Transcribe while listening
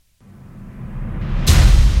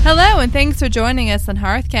Hello, and thanks for joining us on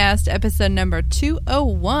Hearthcast, episode number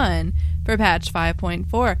 201 for patch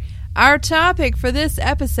 5.4. Our topic for this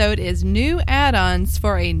episode is new add-ons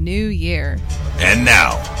for a new year. And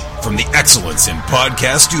now, from the Excellence in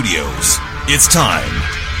Podcast Studios, it's time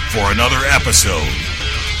for another episode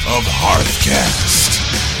of Hearthcast.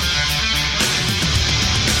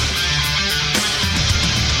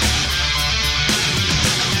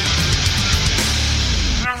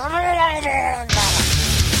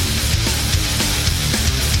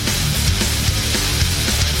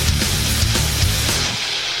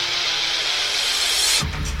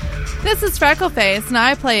 This is Freckleface, and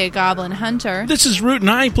I play a Goblin Hunter. This is Root,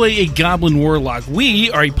 and I play a Goblin Warlock.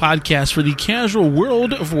 We are a podcast for the casual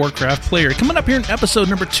World of Warcraft player. Coming up here in episode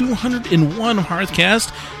number 201 of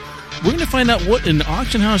Hearthcast, we're going to find out what an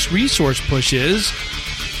auction house resource push is.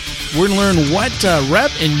 We're going to learn what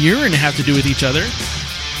Rep and Urine have to do with each other.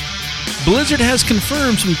 Blizzard has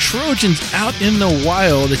confirmed some Trojans out in the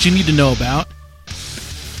wild that you need to know about.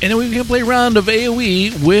 And then we're going to play a round of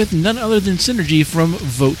AoE with none other than Synergy from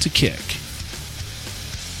Vote to Kick.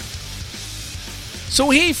 So,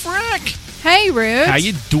 hey, Freck. Hey, Root. How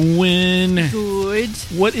you doing? Good.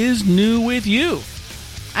 What is new with you?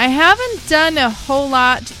 I haven't done a whole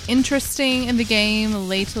lot interesting in the game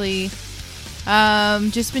lately.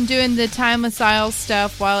 Just been doing the Timeless Isle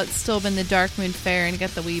stuff while it's still been the Dark Moon Fair and got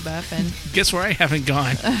the Wii buff. And guess where I haven't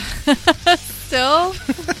gone? Still?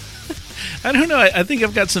 I don't know. I think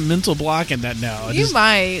I've got some mental block in that now. You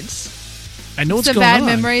might. I know what's some going bad on.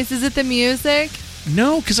 memories. Is it the music?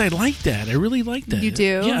 No, because I like that. I really like that. You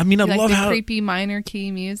do? Yeah, I mean, I like love the how creepy minor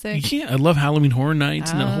key music. Yeah, I love Halloween Horror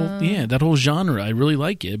Nights and that whole genre. I really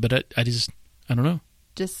like it, but I don't know.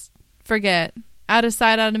 Just forget. Out of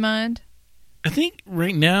sight, out of mind. I think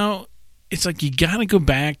right now it's like you got to go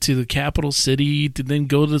back to the capital city to then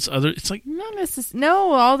go to this other. It's like not necessarily.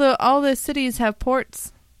 No, all the cities have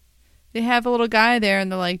ports. They have a little guy there,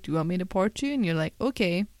 and they're like, "Do you want me to port you?" And you're like,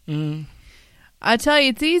 "Okay." I tell you,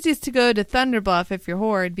 it's easiest to go to Thunderbluff if you're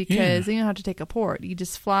Horde because you don't have to take a port. You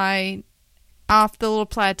just fly off the little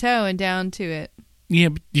plateau and down to it. Yeah,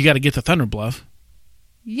 but you got to get to Thunderbluff.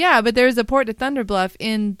 Yeah, but there's a port to Thunderbluff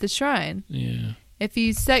in the shrine. Yeah. If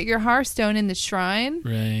you set your Hearthstone in the shrine,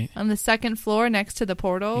 right on the second floor next to the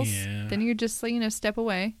portals, yeah. then you're just step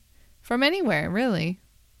away from anywhere, really.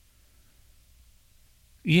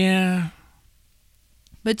 Yeah.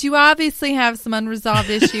 But you obviously have some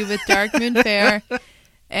unresolved issue with Dark Moon Fair,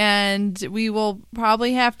 and we will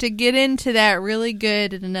probably have to get into that really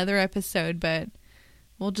good in another episode, but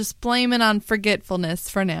we'll just blame it on forgetfulness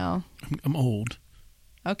for now. I'm old.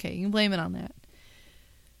 Okay, you can blame it on that.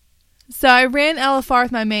 So I ran LFR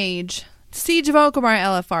with my mage, Siege of Orgrimmar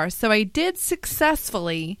LFR, so I did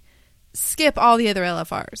successfully skip all the other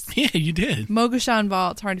LFRs. Yeah, you did. Mogu'shan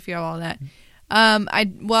Vault, it's hard to figure out all that.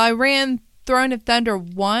 I ran Throne of Thunder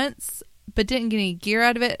once, but didn't get any gear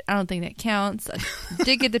out of it. I don't think that counts. I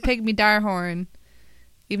did get to pick me Direhorn,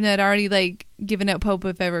 even though I'd already given up hope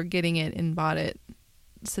of ever getting it and bought it.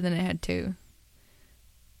 So then I had two.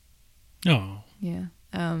 Oh. Yeah.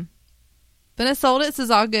 But I sold it, so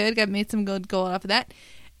it's all good. Got made some good gold off of that.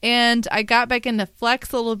 And I got back into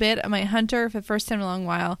Flex a little bit on my Hunter for the first time in a long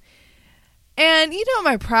while. And you know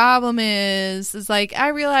what my problem is I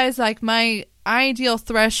realize my ideal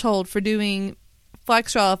threshold for doing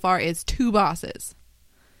Flex LFR is 2 bosses.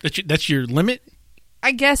 That's your limit?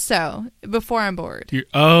 I guess so, before I'm bored.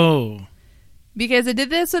 Because I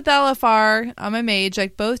did this with LFR on my mage,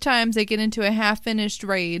 both times I get into a half-finished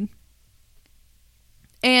raid.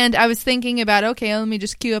 And I was thinking about, okay, let me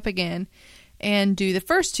just queue up again and do the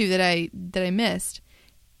first 2 that I missed.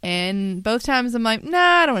 And both times I'm like, nah,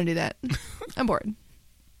 I don't want to do that. I'm bored.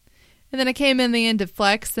 And then I came in the end of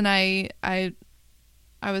Flex, and I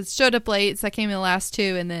showed up late, so I came in the last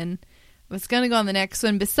 2, and then I was going to go on the next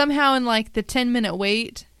one. But somehow in the 10-minute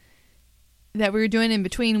wait that we were doing in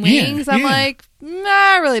between wings, I'm like, nah,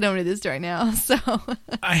 I really don't want to do this right now. So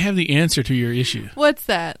I have the answer to your issue. What's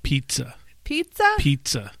that? Pizza. Pizza?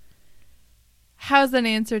 Pizza. How's that an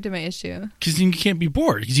answer to my issue? Because you can't be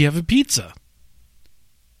bored, because you have a pizza.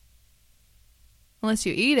 Unless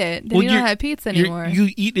you eat it, then you don't have pizza anymore. You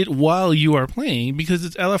eat it while you are playing because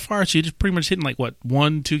it's LFR, so you're just pretty much hitting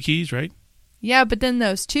 1, 2 keys, right? Yeah, but then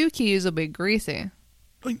those 2 keys will be greasy.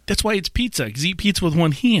 That's why it's pizza, because you eat pizza with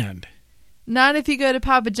one hand. Not if you go to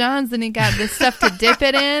Papa John's and you got the stuff to dip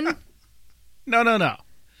it in. No. No.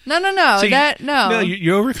 So No,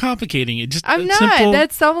 you're overcomplicating it. Just I'm not. Simple.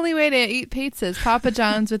 That's the only way to eat pizzas. Papa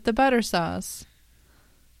John's with the butter sauce.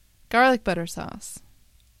 Garlic butter sauce.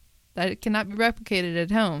 That cannot be replicated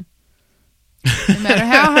at home. No matter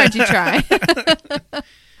how hard you try.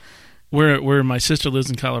 where my sister lives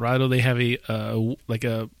in Colorado, they have a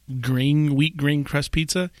wheat grain crust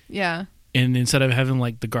pizza. Yeah. And instead of having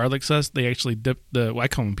like the garlic sauce, they actually dip I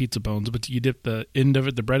call them pizza bones, but you dip the end of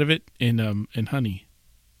it, the bread of it, in honey.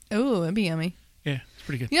 Ooh, that'd be yummy. Yeah, it's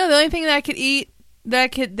pretty good. You know, the only thing that I could eat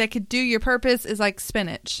that could do your purpose is like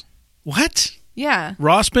spinach. What? Yeah.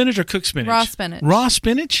 Raw spinach or cooked spinach? Raw spinach. Raw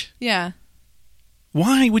spinach? Yeah.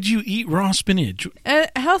 Why would you eat raw spinach?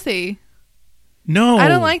 Healthy. No. I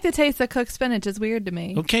don't like the taste of cooked spinach. It's weird to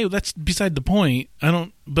me. Okay, well, that's beside the point.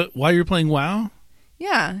 But while you're playing WoW?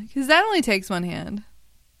 Yeah, because that only takes one hand.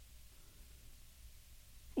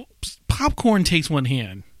 Popcorn takes one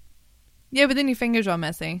hand. Yeah, but then your fingers are all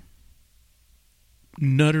messy.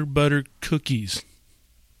 Nutter butter cookies.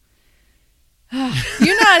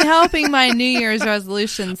 You're not helping my New Year's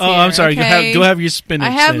resolutions here. Oh, I'm sorry. Okay? Go have your spinach. I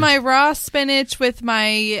have then. my raw spinach with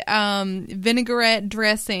my vinaigrette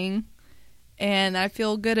dressing, and I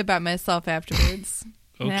feel good about myself afterwards.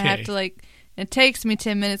 Okay. And I have to it takes me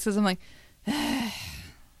 10 minutes because I'm like,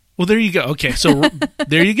 well, there you go. Okay, so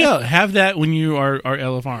there you go. Have that when you are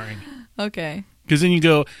LFRing. okay. Because then you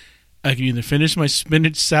go, I can either finish my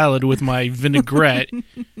spinach salad with my vinaigrette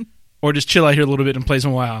or just chill out here a little bit and play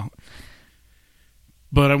some WoW.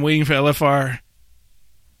 But I'm waiting for LFR,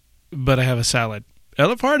 but I have a salad.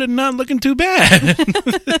 LFR did not looking too bad.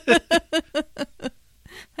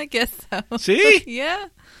 I guess so. See? Yeah.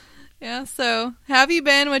 Yeah, so how have you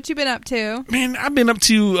been? What you been up to? Man, I've been up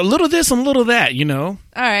to a little this and a little that, you know.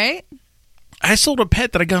 All right. I sold a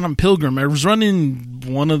pet that I got on Pilgrim. I was running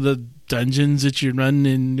one of the dungeons that you run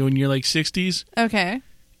in when you're like 60s. Okay.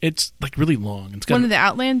 It's like really long. It's got one of the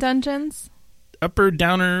Outland dungeons? upper,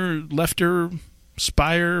 downer, lefter,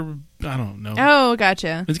 spire. I don't know. Oh,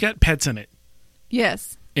 gotcha. It's got pets in it.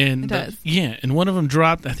 Yes. And it does. Yeah, and one of them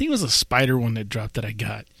dropped. I think it was a spider one that dropped that I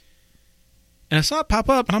got. And I saw it pop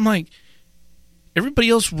up, and I'm like, everybody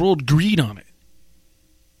else rolled greed on it.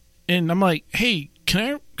 And I'm like, hey,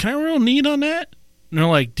 can I roll need on that? And they're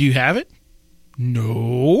like, do you have it?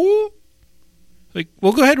 No. Like,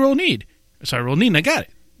 well, go ahead and roll need. So I rolled need, and I got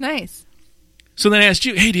it. Nice. So then I asked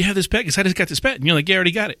you, hey, do you have this pet? Because I just got this pet. And you're like, yeah, I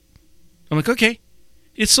already got it. I'm like, okay.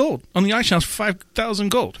 It's sold on the auction house for 5,000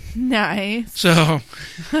 gold. Nice. So.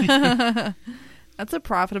 That's a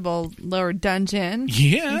profitable lower dungeon.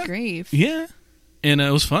 Yeah. Good grief. Yeah. And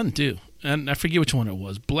it was fun, too. And I forget which one it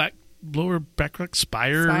was. Lower Backrock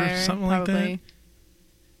Spire or something probably. like that.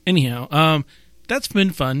 Anyhow, that's been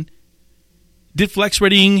fun. Did flex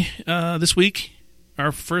readying this week.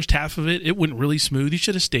 Our first half of it went really smooth. You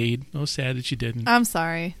should have stayed. I was sad that you didn't. I'm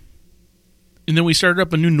sorry. And then we started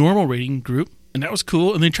up a new normal rating group, and that was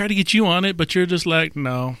cool. And they tried to get you on it, but you're just like,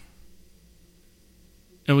 no.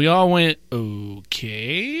 And we all went,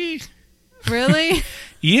 okay. Really?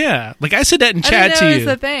 Yeah. Like I said that in chat I didn't know to it you.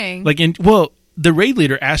 was a thing. Like the raid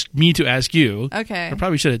leader asked me to ask you. Okay. I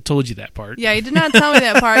probably should have told you that part. Yeah, you did not tell me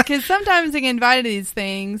that part because sometimes they get invited to these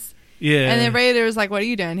things. Yeah. And the raid leader was like, what are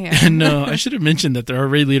you doing here? No, I should have mentioned that our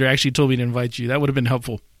raid leader actually told me to invite you. That would have been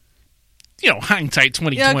helpful. You know, hindsight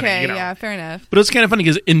 2020. Yeah, okay, you know. yeah, fair enough. But it was kind of funny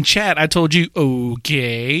because in chat I told you,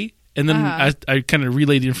 okay. And then I kind of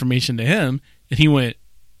relayed the information to him, and he went,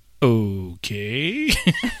 okay.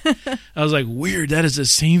 I was like, weird. That is the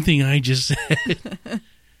same thing I just said.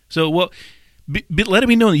 So, well, but let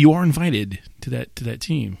me know that you are invited to that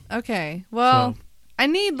team. Okay. Well, I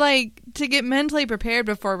need to get mentally prepared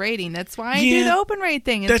before raiding. That's why I do the open raid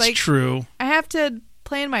thing. It's that's true. I have to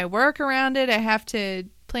plan my work around it. I have to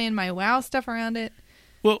plan my WoW stuff around it.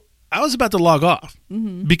 Well, I was about to log off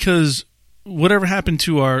because whatever happened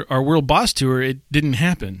to our World Boss Tour, it didn't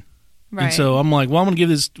happen. Right. And so I'm like, well, I'm going to give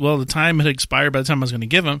this. Well, the time had expired by the time I was going to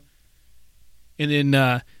give him. And then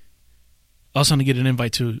I was going to get an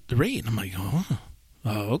invite to the raid. And I'm like,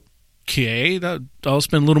 oh, okay. I'll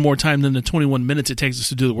spend a little more time than the 21 minutes it takes us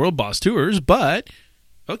to do the World Boss Tours. But,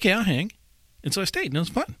 okay, I'll hang. And so I stayed, and it was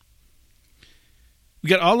fun. We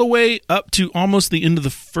got all the way up to almost the end of the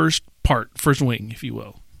first wing, if you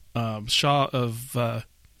will. Shaw of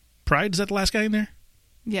Pride, is that the last guy in there?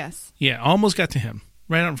 Yes. Yeah, almost got to him.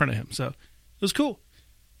 Right out in front of him. So it was cool.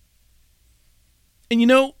 And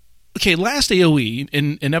last AOE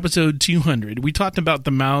in episode 200, we talked about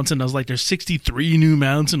the mounts, and I was like, there's 63 new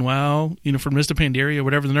mounts in WoW, for Mr. Pandaria,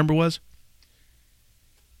 whatever the number was.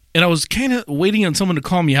 And I was kind of waiting on someone to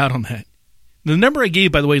call me out on that. The number I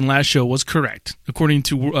gave, by the way, in last show was correct, according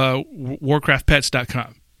to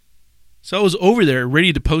WarcraftPets.com. So I was over there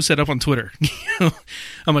ready to post that up on Twitter.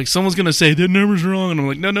 I'm like, someone's going to say, that number's wrong. And I'm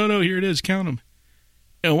like, no, here it is, count them.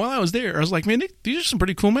 And while I was there, I was like, man, these are some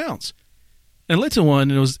pretty cool mounts. And I looked at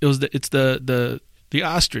one, and it's the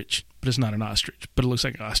ostrich, but it's not an ostrich, but it looks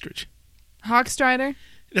like an ostrich. Hawkstrider?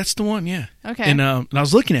 That's the one, yeah. Okay. And I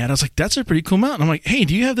was looking at it. I was like, that's a pretty cool mount. And I'm like, hey,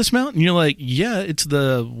 do you have this mount? And you're like, yeah, it's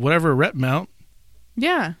the whatever rep mount.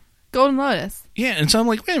 Yeah. Golden Lotus. Yeah. And so I'm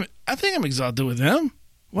like, wait a minute. I think I'm exalted with them.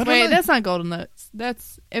 Wait, that's not Golden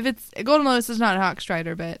Lotus. If it's Golden Lotus is not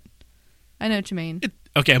Hawkstrider, but I know what you mean.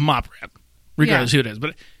 Okay, a mop rep. Regardless who it is.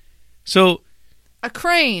 But so a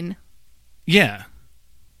crane. Yeah.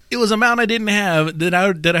 It was a mount I didn't have that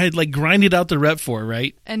I had like grinded out the rep for,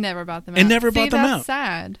 right? And never bought them out. And never bought them out. That's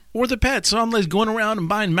sad. Or the pets. So I'm like going around and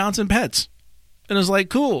buying mounts and pets. And it's like,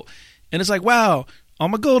 cool. And it's like, wow, all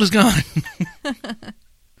my gold is gone.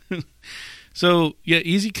 So, yeah,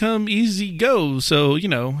 easy come, easy go. So,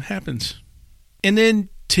 happens. And then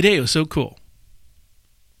today was so cool.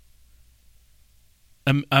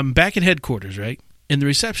 I'm back at headquarters, right? And the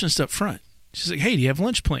receptionist up front, she's like, hey, do you have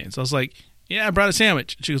lunch plans? I was like, yeah, I brought a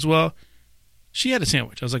sandwich. She goes, well, she had a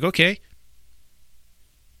sandwich. I was like, okay.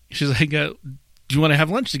 She's like, do you want to have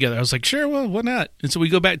lunch together? I was like, sure, well, why not? And so we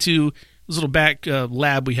go back to this little back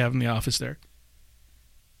lab we have in the office there.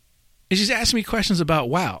 And she's asking me questions about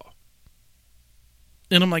WoW.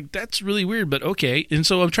 And I'm like, that's really weird, but okay. And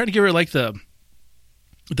so I'm trying to give her like the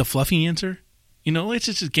fluffy answer. It's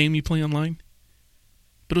just a game you play online.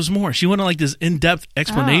 But it was more. She wanted like this in-depth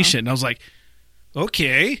explanation. And I was like,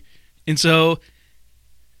 okay. And so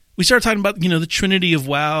we started talking about, the trinity of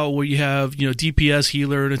WoW, where you have, DPS,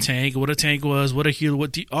 healer, and a tank, what a tank was, what a healer,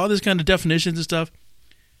 all this kind of definitions and stuff.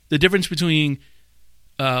 The difference between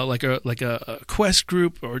like a quest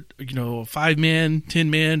group or, a 5-man,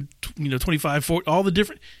 10-man, 25, 40, all the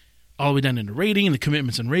way down into raiding and the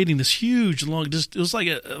commitments and raiding, this huge, long, it was like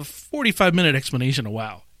a 45-minute explanation of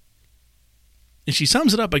WoW. And she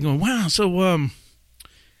sums it up by going, wow, so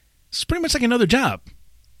it's pretty much like another job.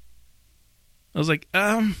 I was like,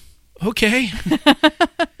 okay.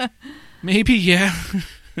 Maybe, yeah.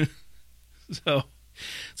 So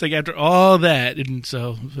it's like after all that, and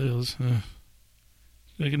so it was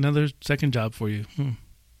like another second job for you.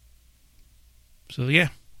 So yeah,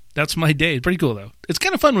 that's my day. It's pretty cool though. It's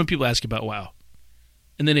kind of fun when people ask you about WoW,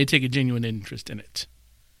 and then they take a genuine interest in it.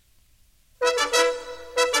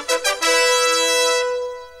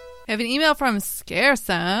 I have an email from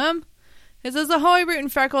Scaresome. It says, ahoy, Root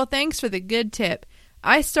and Freckle, thanks for the good tip.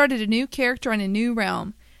 I started a new character in a new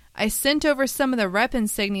realm. I sent over some of the rep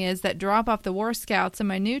insignias that drop off the War Scouts, and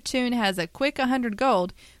my new tune has a quick 100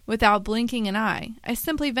 gold without blinking an eye. I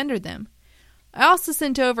simply vendored them. I also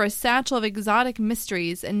sent over a satchel of exotic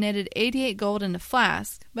mysteries and netted 88 gold in a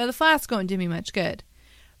flask, but the flask won't do me much good.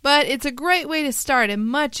 But it's a great way to start and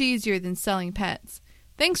much easier than selling pets.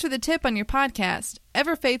 Thanks for the tip on your podcast.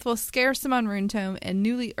 Ever faithful Scaresome on Runetome and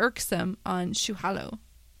newly irksome on Shuhalo.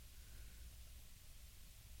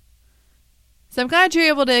 So I'm glad you're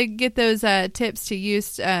able to get those tips to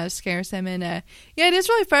use Scaresome. And yeah, it is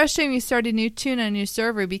really frustrating when you start a new tune on a new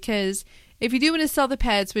server, because if you do want to sell the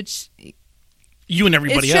pets, which you and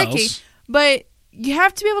everybody it's tricky, else, but you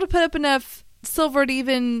have to be able to put up enough silver to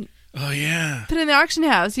even put it in the auction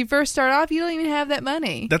house. You first start off, you don't even have that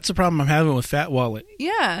money. That's the problem I'm having with Fat Wallet.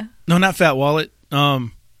 Yeah. No, not Fat Wallet. My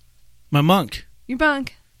monk. Your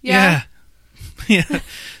monk. Yeah. Yeah.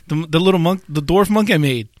 The little monk, the dwarf monk I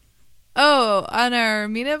made. Oh, on our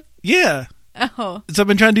meetup? Yeah. Oh. So I've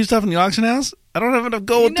been trying to do stuff in the auction house. I don't have enough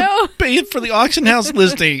gold to pay for the auction house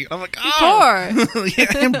listing. I'm like, poor. Yeah,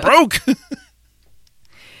 I'm broke.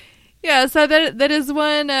 Yeah, so that is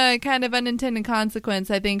one kind of unintended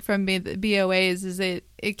consequence, I think, from BOAs, is it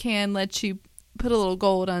can let you put a little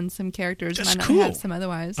gold on some characters That's that might cool. not have some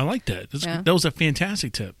otherwise. I like that. Yeah. That was a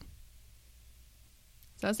fantastic tip.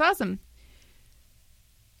 So that's awesome.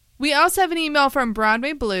 We also have an email from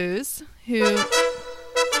Broadway Blues, who...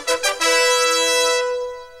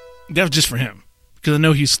 That was just for him, because I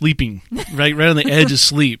know he's sleeping, right on the edge of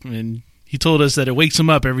sleep, and he told us that it wakes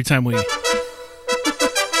him up every time we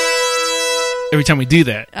do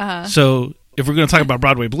that. Uh-huh. So if we're going to talk about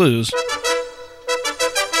Broadway Blues,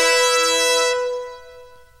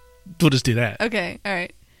 we'll just do that. Okay, all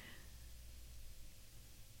right.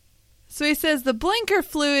 So he says, the blinker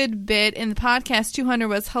fluid bit in the podcast 200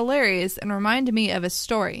 was hilarious and reminded me of a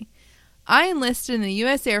story. I enlisted in the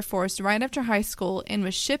U.S. Air Force right after high school and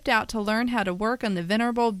was shipped out to learn how to work on the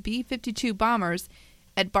venerable B-52 bombers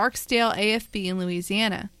at Barksdale AFB in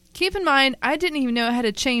Louisiana. Keep in mind, I didn't even know how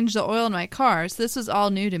to change the oil in my car, so this was all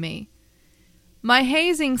new to me. My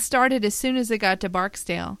hazing started as soon as I got to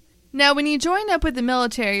Barksdale. Now, when you join up with the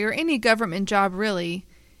military, or any government job really,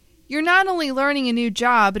 you're not only learning a new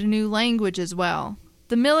job, but a new language as well.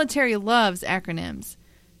 The military loves acronyms.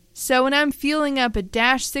 So when I'm fueling up a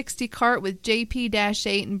Dash 60 cart with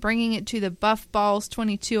JP-8 and bringing it to the Buff Balls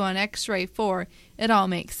 22 on X-Ray 4, it all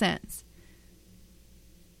makes sense.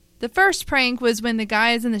 The first prank was when the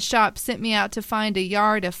guys in the shop sent me out to find a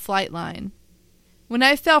yard of Flightline. When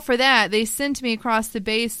I fell for that, they sent me across the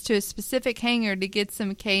base to a specific hangar to get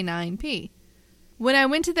some K9P. When I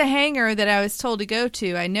went to the hangar that I was told to go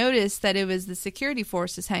to, I noticed that it was the Security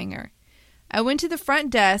Forces hangar. I went to the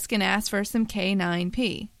front desk and asked for some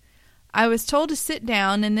K9P. I was told to sit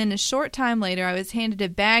down, and then a short time later I was handed a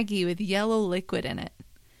baggie with yellow liquid in it.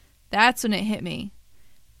 That's when it hit me.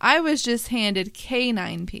 I was just handed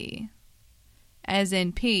K9P, as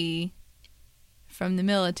in P from the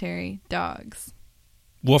military, dogs.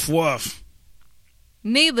 Woof woof.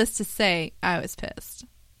 Needless to say, I was pissed.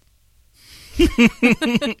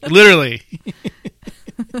 Literally.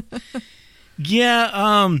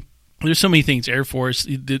 Yeah, there's so many things. Air Force,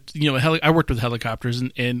 I worked with helicopters,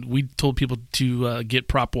 and we told people to get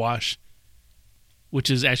prop wash, which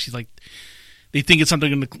is actually like, they think it's something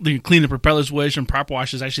going to clean the propellers with, and prop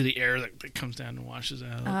wash is actually the air that comes down and washes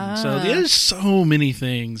out. And so there's so many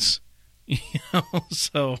things,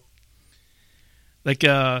 so like,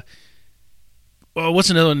 what's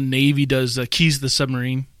another one the Navy does? Keys to the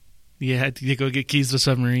submarine. Yeah, you go get keys to the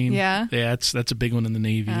submarine. Yeah. Yeah, that's a big one in the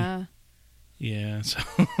Navy. Yeah, so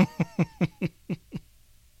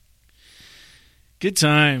good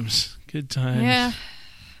times. Yeah.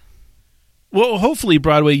 Well, hopefully,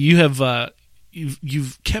 Broadway, you have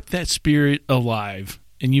you've kept that spirit alive,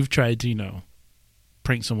 and you've tried to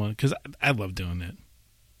prank someone, because I love doing that.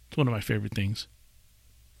 It's one of my favorite things.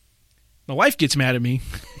 My wife gets mad at me.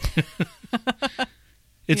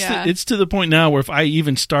 It's to the point now where if I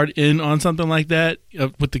even start in on something like that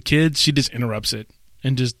with the kids, she just interrupts it.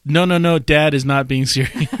 And just, no, Dad is not being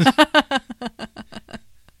serious. Because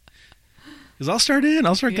I'll start going.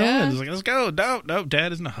 It's like, let's go. No,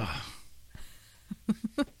 Dad is not.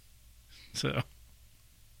 So.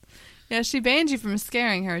 Yeah, she banned you from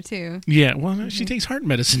scaring her, too. Yeah, well, she takes heart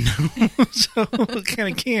medicine now. So,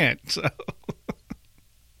 kind of can't. So.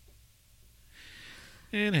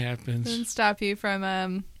 It happens. Doesn't stop you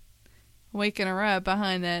from waking her up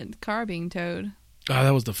behind that car being towed. Oh,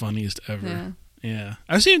 that was the funniest ever. Yeah.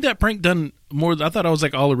 I've seen that prank done more. I thought I was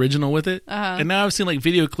like all original with it. And now I've seen like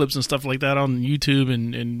video clips and stuff like that on YouTube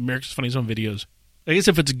and America's Funniest Home Videos. I guess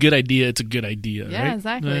if it's a good idea, it's a good idea, yeah, right?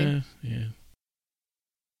 Exactly. Yeah.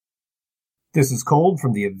 This is Cold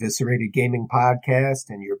from the Eviscerated Gaming Podcast,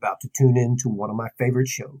 and you're about to tune in to one of my favorite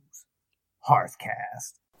shows,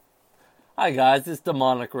 Hearthcast. Hi guys, it's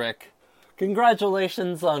Demonic Rick.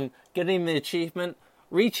 Congratulations on getting the achievement,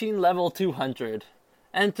 reaching level 200.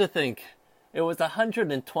 And to think, it was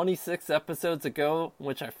 126 episodes ago in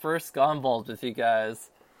which I first got involved with you guys.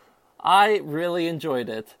 I really enjoyed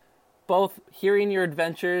it. Both hearing your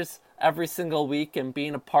adventures every single week and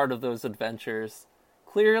being a part of those adventures.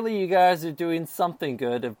 Clearly you guys are doing something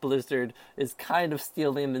good if Blizzard is kind of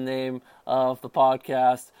stealing the name of the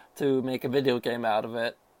podcast to make a video game out of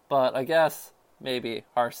it. But I guess maybe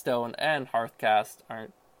Hearthstone and Hearthcast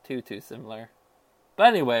aren't too similar. But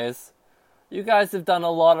anyways, you guys have done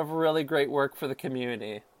a lot of really great work for the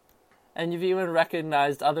community. And you've even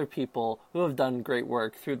recognized other people who have done great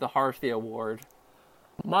work through the Hearthy Award.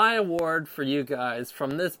 My award for you guys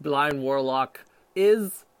from this blind warlock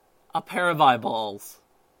is a pair of eyeballs.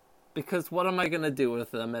 Because what am I going to do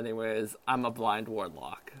with them anyways? I'm a blind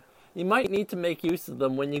warlock. You might need to make use of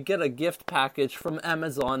them when you get a gift package from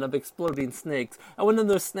Amazon of exploding snakes, and one of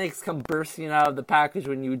those snakes come bursting out of the package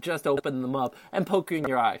when you just open them up and poke you in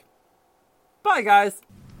your eye. Bye, guys!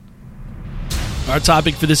 Our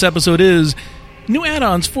topic for this episode is new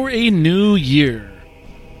add-ons for a new year.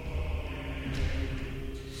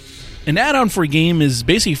 An add-on for a game is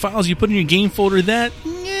basically files you put in your game folder that,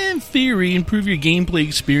 in theory, improve your gameplay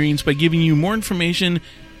experience by giving you more information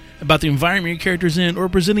about the environment your character's in, or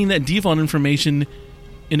presenting that default information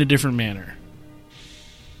in a different manner.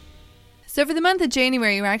 So for the month of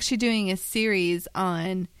January, we're actually doing a series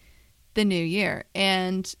on the new year.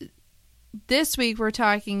 And this week we're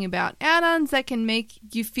talking about add-ons that can make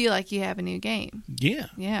you feel like you have a new game.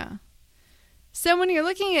 Yeah. So when you're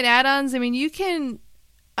looking at add-ons, I mean, you can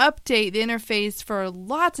update the interface for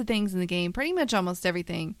lots of things in the game, pretty much almost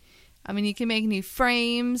everything. I mean, you can make new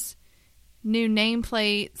frames, new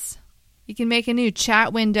nameplates. You can make a new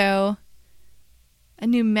chat window, a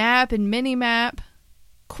new map and mini-map,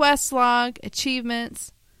 quest log,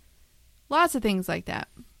 achievements, lots of things like that.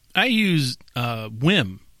 I use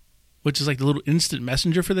Whim, which is like the little instant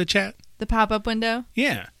messenger for the chat. The pop-up window?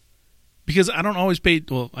 Yeah. Because I don't always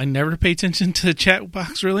I never pay attention to the chat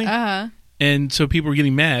box, really. Uh-huh. And so people were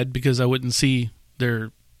getting mad because I wouldn't see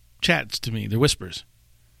their chats to me, their whispers.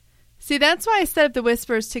 See, that's why I set up the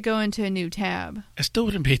whispers to go into a new tab. I still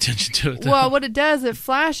wouldn't pay attention to it, though. Well, what it does, it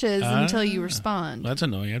flashes until you respond. That's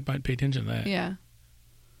annoying. I might pay attention to that. Yeah.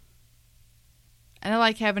 And I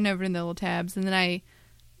like having over in the little tabs. And then I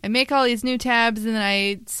make all these new tabs, and then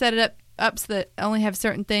I set it up so that I only have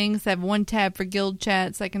certain things. I have one tab for guild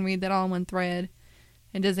chat, so I can read that all in one thread.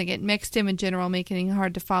 It doesn't get mixed in with general, making it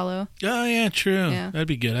hard to follow. Oh, yeah, true. Yeah. That'd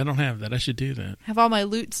be good. I don't have that. I should do that. Have all my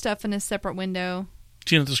loot stuff in a separate window.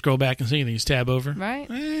 So you don't have to scroll back and see anything. Just tab over. Right.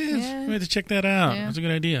 Yeah. We have to check that out. Yeah. That's a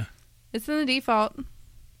good idea. It's in the default.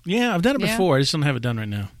 Yeah, I've done it Yeah. before. I just don't have it done right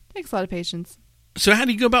now. Takes a lot of patience. So how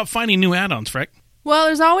do you go about finding new add-ons, Freck? Well,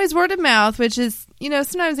 there's always word of mouth, which is,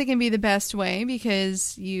 sometimes it can be the best way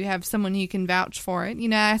because you have someone who can vouch for it.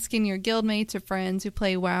 Asking your guildmates or friends who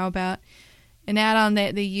play WoW about an add-on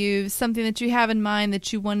that they use, something that you have in mind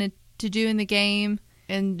that you wanted to do in the game,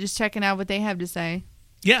 and just checking out what they have to say.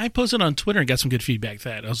 Yeah, I posted on Twitter and got some good feedback for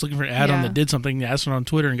that. I was looking for an add-on Yeah. that did something, asked it on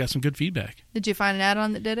Twitter and got some good feedback. Did you find an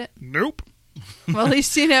add-on that did it? Nope. Well, at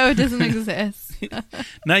least you know it doesn't exist.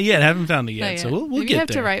 Not yet. Haven't found it Not yet. yet. So we'll Maybe get you have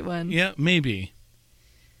there. to write one. Yeah, maybe.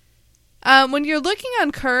 When you're looking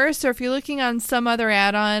on Curse, or if you're looking on some other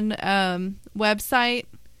add-on website,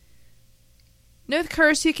 with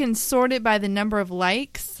Curse you can sort it by the number of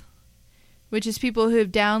likes, which is people who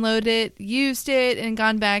have downloaded it, used it, and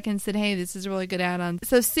gone back and said, hey, this is a really good add-on.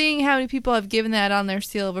 So seeing how many people have given that on their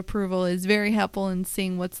seal of approval is very helpful in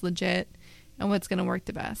seeing what's legit and what's going to work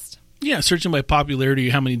the best. Yeah, searching by popularity,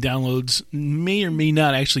 how many downloads may or may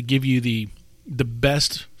not actually give you the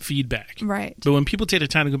best feedback. Right. But when people take the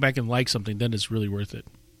time to go back and like something, then it's really worth it.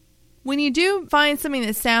 When you do find something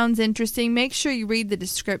that sounds interesting, make sure you read the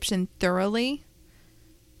description thoroughly,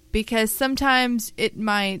 because sometimes it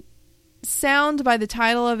might sound by the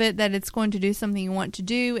title of it that it's going to do something you want to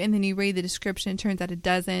do, and then you read the description and it turns out it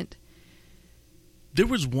doesn't. There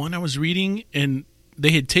was one I was reading, and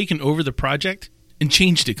they had taken over the project and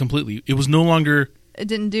changed it completely. It was no longer... It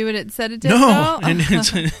didn't do what it said it did? No, at all? and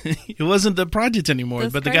it wasn't the project anymore.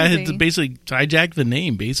 That's but the guy had crazy. basically hijacked the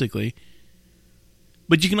name, basically.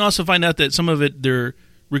 But you can also find out that some of it there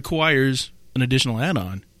requires an additional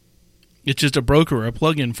add-on. It's just a broker or a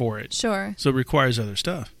plugin for it. Sure. So it requires other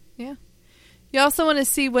stuff. Yeah. You also want to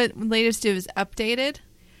see what latest is updated.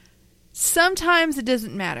 Sometimes it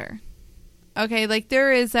doesn't matter. Okay, like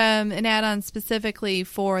there is an add-on specifically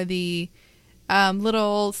for the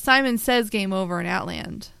little Simon Says game over in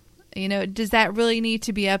Outland. Does that really need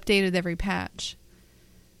to be updated with every patch?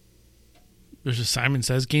 There's a Simon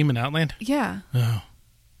Says game in Outland? Yeah. Oh.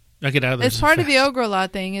 I get out of there. It's part of the Ogre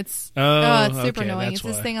Lot thing. It's super okay, annoying. that's It's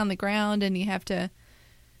this why. thing on the ground and you have to...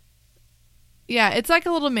 Yeah, it's like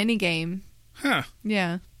a little mini game. Huh.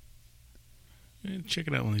 Yeah. Check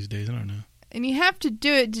it out one of these days. I don't know. And you have to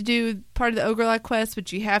do it to do part of the Ogre Lot quest,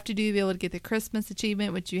 which you have to do to be able to get the Christmas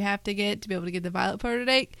achievement, which you have to get to be able to get the Violet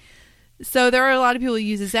Protodake. So there are a lot of people who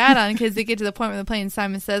use this add-on because they get to the point where they're playing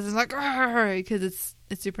Simon Says, and it's like, because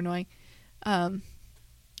it's super annoying.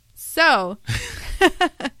 So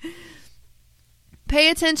pay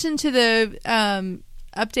attention to the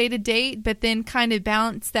updated date, but then kind of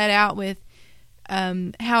balance that out with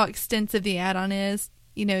how extensive the add-on is.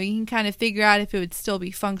 You can kind of figure out if it would still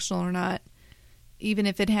be functional or not, even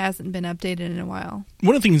if it hasn't been updated in a while.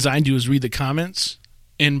 One of the things I do is read the comments.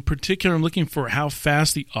 In particular, I'm looking for how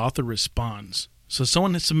fast the author responds. So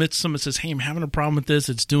someone submits something that says, hey, I'm having a problem with this.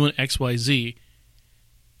 It's doing XYZ.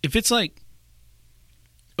 If it's like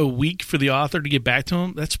a week for the author to get back to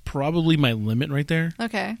him, that's probably my limit right there.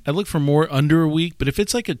 Okay. I look for more under a week. But if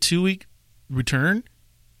it's like a 2-week return,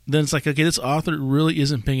 then it's like, okay, this author really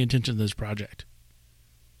isn't paying attention to this project.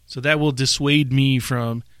 So that will dissuade me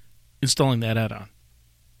from installing that add-on.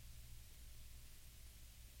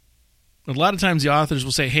 A lot of times the authors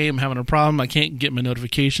will say, hey, I'm having a problem. I can't get my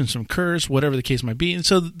notifications from Curse, whatever the case might be. And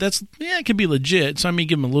so it can be legit. So I may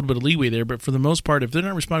give them a little bit of leeway there. But for the most part, if they're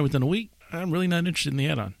not responding within a week, I'm really not interested in the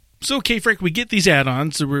add-on. So, okay, Frank, we get these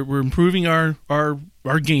add-ons. So we're improving our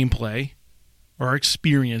gameplay, or our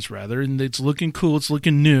experience, rather. And it's looking cool. It's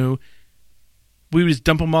looking new. We just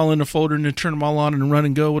dump them all in a folder and then turn them all on and run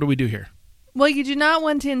and go. What do we do here? Well, you do not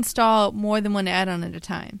want to install more than one add-on at a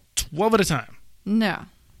time. 12 at a time. No.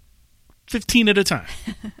 15 at a time.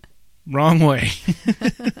 Wrong way.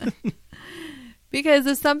 Because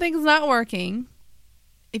if something's not working,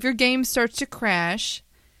 if your game starts to crash,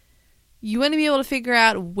 you want to be able to figure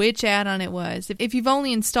out which add-on it was. If you've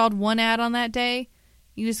only installed one add-on that day,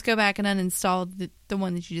 you just go back and uninstall the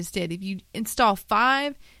one that you just did. If you install 5,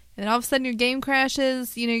 and then all of a sudden your game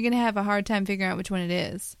crashes, you're going to have a hard time figuring out which one it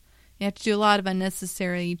is. You have to do a lot of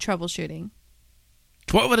unnecessary troubleshooting.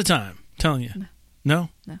 12 at a time. I'm telling you. No?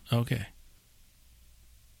 No. Okay.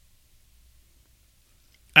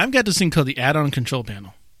 I've got this thing called the add-on control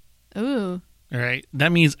panel. Ooh. All right.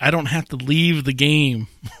 That means I don't have to leave the game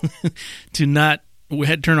to not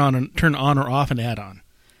turn on or off an add-on.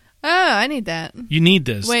 Oh, I need that. You need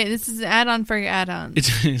this. Wait, this is an add-on for your add-ons.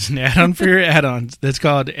 It's an add-on for your add-ons. That's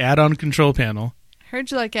called add-on control panel. Heard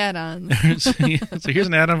you like add-ons. So here's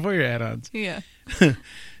an add-on for your add-ons. Yeah.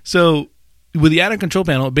 So with the add-on control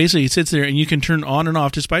panel, it basically sits there and you can turn on and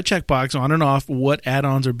off just by checkbox, on and off what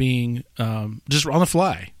add-ons are being just on the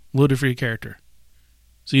fly loaded for your character.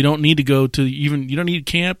 So you don't need to go to you don't need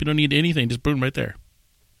camp, you don't need anything, just boom right there.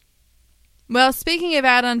 Well, speaking of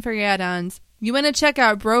add-on for your add-ons, you want to check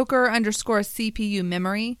out broker_CPU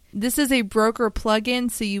memory. This is a broker plugin,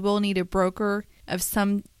 so you will need a broker of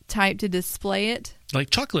some type to display it. Like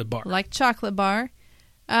Chocolate Bar.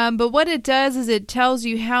 But what it does is it tells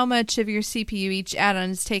you how much of your CPU each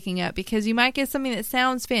add-on is taking up, because you might get something that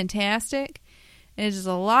sounds fantastic, and it's just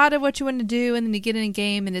a lot of what you want to do, and then you get in a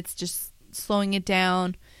game and it's just slowing it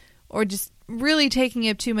down, or just really taking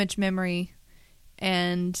up too much memory,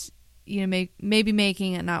 and maybe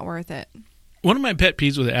making it not worth it. One of my pet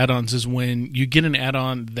peeves with add-ons is when you get an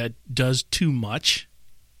add-on that does too much.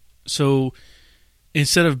 So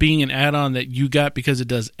instead of being an add-on that you got because it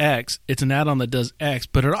does X, it's an add-on that does X,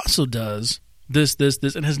 but it also does this,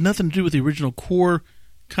 and has nothing to do with the original core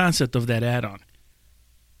concept of that add-on.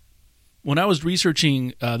 When I was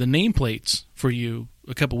researching the nameplates for you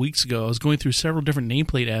a couple weeks ago, I was going through several different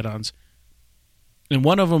nameplate add-ons, and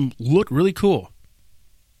one of them looked really cool.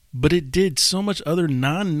 But it did so much other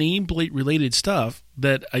non-nameplate related stuff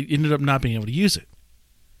that I ended up not being able to use it.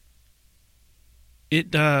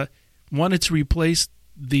 It wanted to replace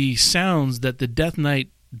the sounds that the Death Knight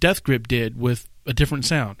Death Grip did with a different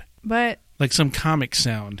sound. But like some comic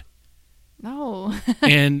sound. No.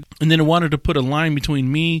 and then it wanted to put a line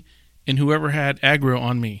between me and whoever had aggro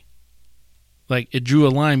on me. Like it drew a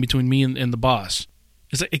line between me and the boss.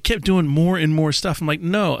 It's like it kept doing more and more stuff. I'm like,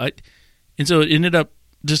 no. And so it ended up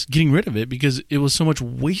just getting rid of it because it was so much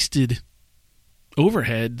wasted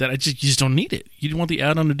overhead that you just don't need it. You want the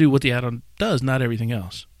add-on to do what the add-on does, not everything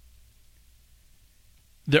else.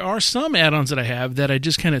 There are some add-ons that I have that I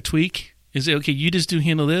just kind of tweak and say, okay, you just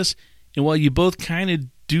handle this, and while you both kind of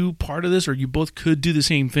do part of this, or you both could do the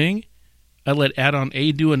same thing, I let add-on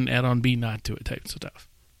A do it and add-on B not do it type stuff.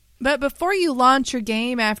 But before you launch your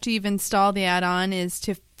game, after you've installed the add-on, is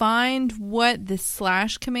to find what the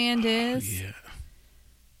 / command is. Yeah.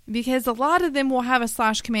 Because a lot of them will have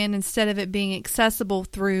a / command instead of it being accessible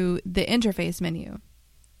through the interface menu.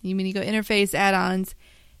 You go interface add-ons,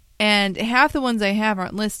 and half the ones I have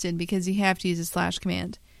aren't listed because you have to use a /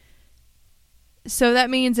 command. So that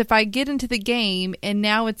means if I get into the game and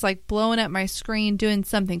now it's like blowing up my screen doing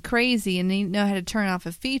something crazy and you know how to turn off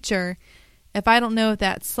a feature, if I don't know what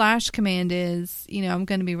that / command is, I'm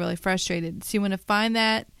going to be really frustrated. So you want to find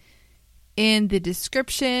that in the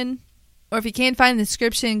description. Or if you can't find the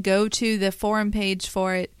description, go to the forum page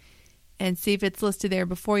for it and see if it's listed there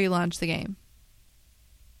before you launch the game.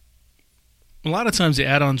 A lot of times the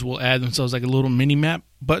add-ons will add themselves like a little mini-map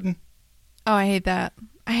button. Oh, I hate that.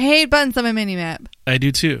 I hate buttons on my mini-map. I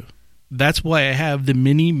do too. That's why I have the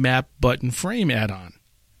mini-map button frame add-on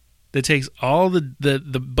that takes all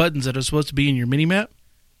the buttons that are supposed to be in your mini-map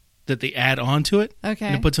that they add on to it. Okay.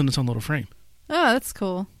 And it puts in its own little frame. Oh, that's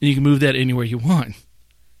cool. And you can move that anywhere you want.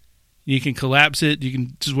 You can collapse it. You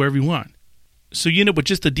can just wherever you want. So but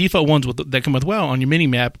just the default ones that come with WoW on your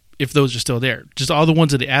mini-map, if those are still there. Just all the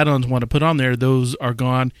ones that the add-ons want to put on there, those are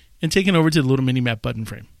gone and taken over to the little mini-map button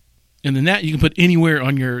frame. And then that you can put anywhere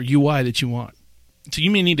on your UI that you want. So you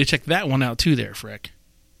may need to check that one out too there, Frick.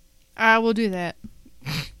 I will do that.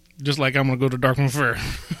 Just like I'm going to go to Darkmoon Fair.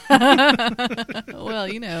 Well,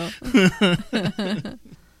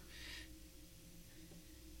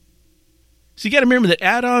 So you got to remember that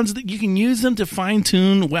add-ons, that you can use them to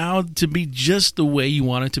fine-tune WoW to be just the way you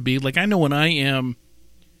want it to be. Like I know when I'm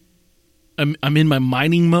in my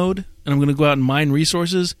mining mode and I'm going to go out and mine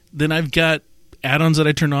resources, then I've got add-ons that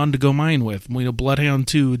I turn on to go mine with. Bloodhound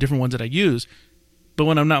 2, different ones that I use. But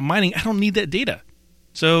when I'm not mining, I don't need that data.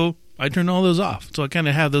 So I turn all those off. So I kind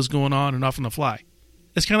of have those going on and off on the fly.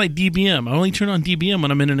 It's kind of like DBM. I only turn on DBM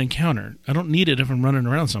when I'm in an encounter. I don't need it if I'm running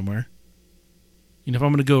around somewhere. If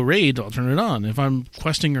I'm going to go raid, I'll turn it on. If I'm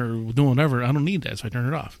questing or doing whatever, I don't need that, so I turn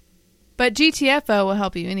it off. But GTFO will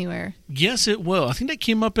help you anywhere. Yes, it will. I think that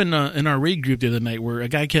came up in our raid group the other night where a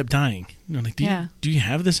guy kept dying. Do you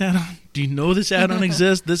have this add-on? Do you know this add-on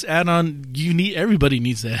exists? This add-on, everybody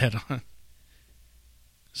needs that add-on.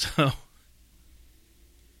 So,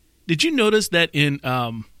 did you notice that in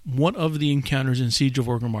one of the encounters in Siege of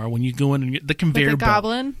Orgrimmar, when you go in and get the conveyor With the belt,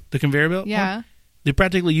 goblin? the conveyor belt, Yeah. they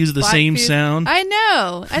practically use the same Blackfeet. sound. I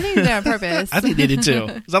know. I think they're on purpose. I think they did too.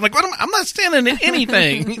 'Cause I'm like, I'm not standing in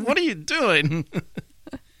anything. What are you doing?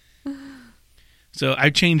 So I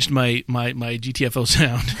changed my GTFO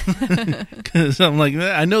sound because I'm like,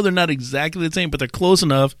 I know they're not exactly the same, but they're close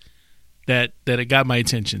enough that it got my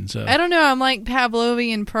attention. So I don't know. I'm like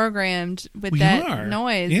Pavlovian programmed with Well, you that are.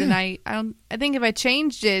 noise, Yeah. and I think if I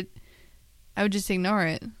changed it, I would just ignore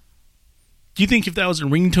it. do you think if that was a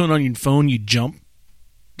ringtone on your phone, you'd jump?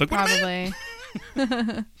 Like, wait a minute.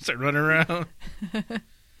 Probably. Start running around.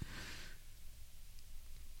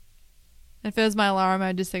 If it was my alarm,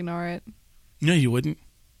 I'd just ignore it. No, you wouldn't.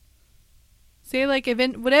 See, like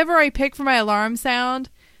whatever I pick for my alarm sound,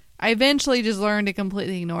 I eventually just learn to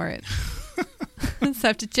completely ignore it. So I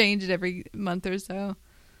have to change it every month or so.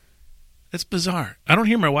 That's bizarre. I don't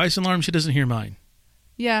hear my wife's alarm. She doesn't hear mine.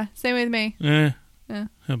 Yeah, same with me. Yeah. Yeah.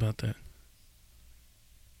 How about that?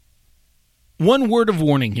 One word of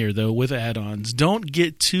warning here, though, with add-ons. Don't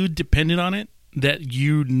get too dependent on it that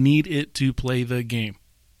you need it to play the game.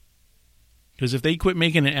 Because if they quit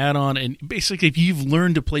making an add-on, and basically if you've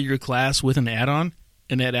learned to play your class with an add-on,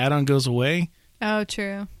 and that add-on goes away, Oh,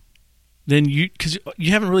 true. then because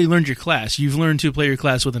you haven't really learned your class. You've learned to play your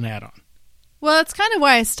class with an add-on. Well, that's kind of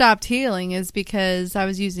why I stopped healing, is because I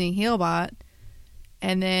was using HealBot,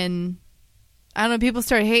 and then I don't know, people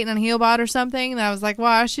started hating on HealBot or something, and I was like, well,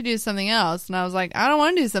 I should do something else. And I was like, I don't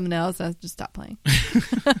want to do something else. And I just stopped playing.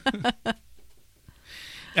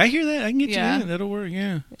 I hear that. I can get Yeah. you in. That'll work,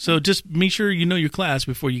 yeah. So just make sure you know your class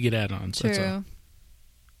before you get add-ons. That's all. True.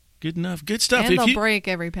 Good enough. Good stuff. And they'll break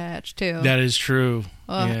every patch, too. That is true.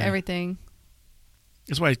 Oh, Yeah. everything.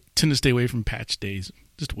 That's why I tend to stay away from patch days.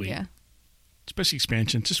 Just wait. Yeah. Especially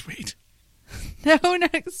expansions. Just wait. No,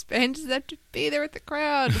 not expansions. I have to be there with the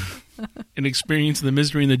crowd. And experience the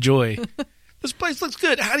misery and the joy. This place looks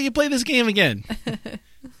good. How do you play this game again?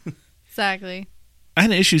 Exactly. I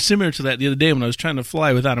had an issue similar to that the other day when I was trying to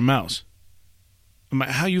fly without a mouse. I'm like,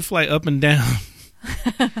 how you fly up and down?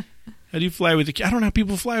 How do you fly with I don't know how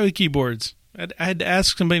people fly with keyboards. I had to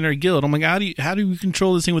ask somebody in our guild. I'm like, how do you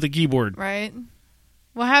control this thing with a keyboard? Right?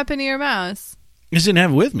 What happened to your mouse? I just didn't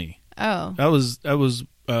have it with me. Oh. I was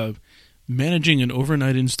managing an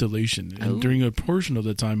overnight installation, and during a portion of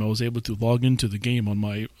the time, I was able to log into the game on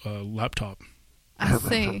my laptop. I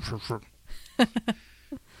see.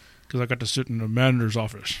 Because I got to sit in the manager's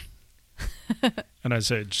office. And I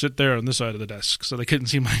said, sit there on this side of the desk, so they couldn't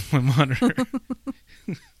see my monitor.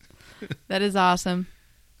 That is awesome.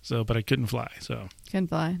 So, but I couldn't fly, so. Couldn't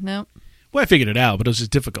fly. Nope. Well, I figured it out, but it was just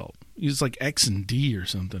difficult. It was like X and D or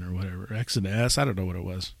something or whatever. X and S, I don't know what it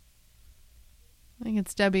was. I think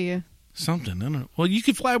it's W. Something, I don't know. Well, you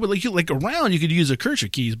could fly with, like around, you could use the cursor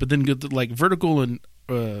keys, but then like vertical and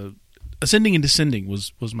ascending and descending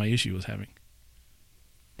was my issue was having.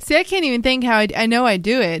 See, I can't even think how I know I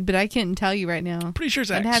do it, but I can't tell you right now. Pretty sure it's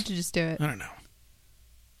X. I'd have to just do it. I don't know.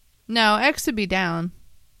 No, X would be down.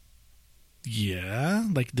 Yeah,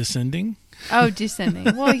 like descending. Oh,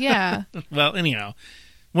 descending. Well, yeah. Well, anyhow,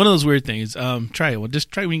 one of those weird things. Try it. Well, just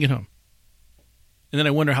try it when you get home. And then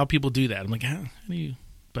I wonder how people do that. I'm like, how do you?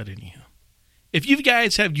 But anyhow, if you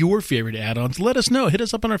guys have your favorite add-ons, let us know. Hit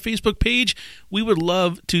us up on our Facebook page. We would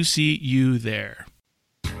love to see you there.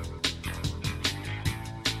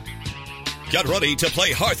 Get ready to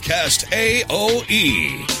play Hearthcast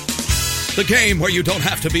AOE, the game where you don't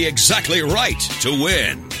have to be exactly right to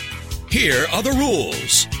win. Here are the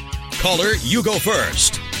rules. Caller, you go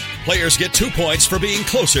first. Players get 2 points for being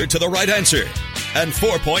closer to the right answer, and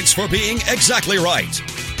 4 points for being exactly right.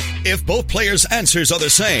 If both players' answers are the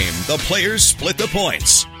same, the players split the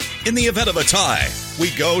points. In the event of a tie,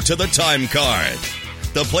 we go to the time card.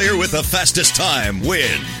 The player with the fastest time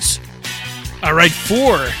wins. All right,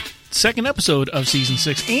 second episode of Season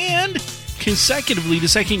 6, and consecutively the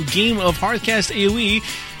second game of Hearthcast AOE,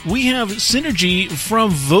 we have Synergy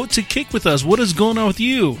from Vote to Kick with us. What is going on with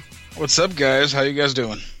you? What's up, guys? How you guys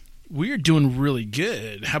doing? We're doing really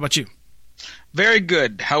good. How about you? Very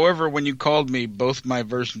good. However, when you called me, both my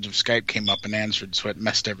versions of Skype came up and answered, so it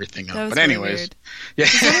messed everything up. That was But anyways, weird. yeah,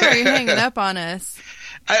 Why are you hanging up on us?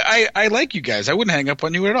 I like you guys. I wouldn't hang up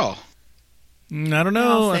on you at all. I don't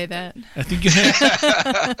know. I'll say that. I think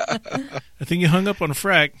you hung up on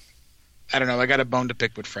Frack. I don't know. I got a bone to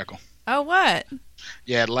pick with Freckle. Oh, what?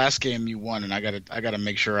 Yeah, last game you won, and I gotta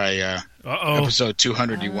make sure Uh-oh. episode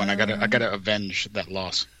 200 you won. I gotta avenge that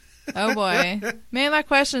loss. Oh, boy. Man, my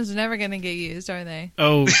questions are never going to get used, are they?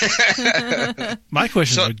 Oh. My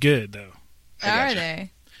questions are good, though. Are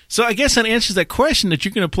they? So I guess that answers that question that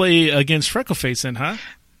you're going to play against Freckleface then, huh?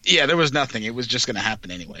 Yeah, there was nothing. It was just going to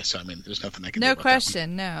happen anyway. So, I mean, there's nothing I can do No about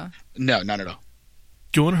question, no. that one. No, not at all.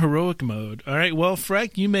 Going heroic mode. All right, well,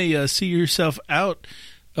 Freck, you may see yourself out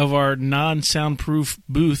of our non-soundproof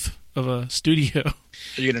booth of a studio.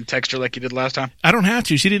 Are you going to text her like you did last time? I don't have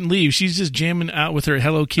to. She didn't leave. She's just jamming out with her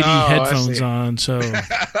Hello Kitty headphones on, so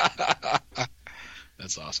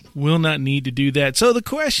That's awesome. we'll not need to do that. So the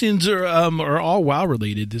questions are all WoW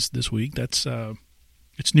related this week. That's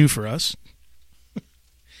it's new for us.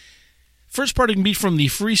 First part can be from the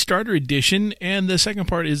Free Starter Edition, and the second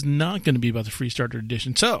part is not going to be about the Free Starter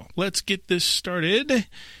Edition. So let's get this started.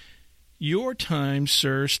 Your time,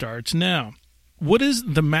 sir, starts now. What is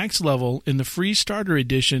the max level in the Free Starter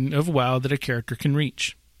Edition of WoW that a character can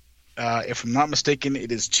reach? If I'm not mistaken,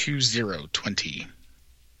 it is 2020.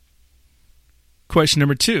 Question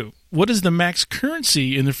number 2. What is the max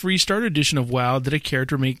currency in the Free Starter Edition of WoW that a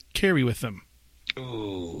character may carry with them?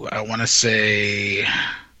 Ooh, I want to say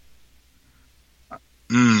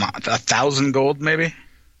 1,000 gold, maybe?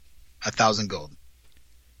 1,000 gold.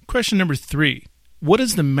 Question number 3. What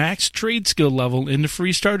is the max trade skill level in the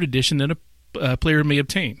Free Starter Edition that a player may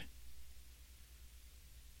obtain?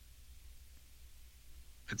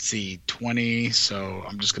 Let's see, 20, so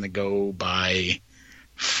I'm just going to go by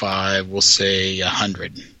 5. We'll say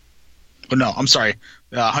 100. Oh, no, I'm sorry,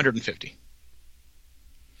 150.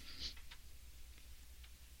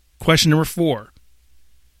 Question number 4.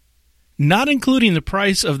 Not including the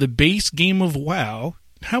price of the base game of WoW,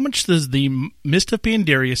 how much does the Mist of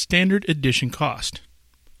Pandaria Standard Edition cost?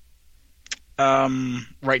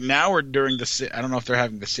 Right now or during the sale? I don't know if they're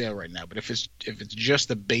having the sale right now, but if it's just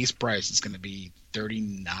the base price, it's going to be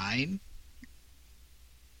 $39.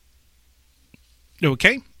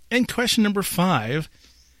 Okay. And question number 5.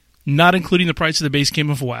 Not including the price of the base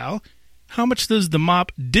game of WoW, how much does the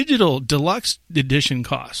MOP Digital Deluxe Edition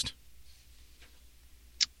cost?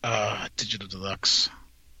 Digital Deluxe.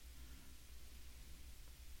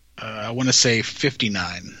 I want to say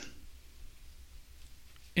 59.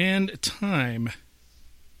 And time.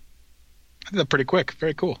 I did that pretty quick.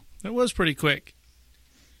 Very cool. That was pretty quick.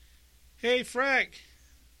 Hey, Frank.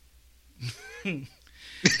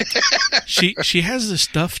 She has a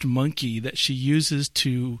stuffed monkey that she uses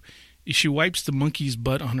to. She wipes the monkey's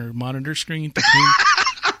butt on her monitor screen to clean.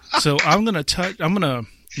 So I'm not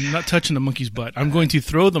touching the monkey's butt. I'm going to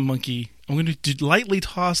throw the monkey. I'm going to lightly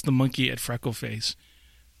toss the monkey at Freckleface,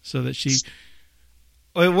 so that she.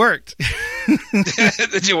 Oh, it worked.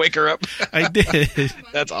 Did you wake her up? I did.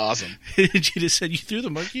 That's awesome. She just said, "You threw the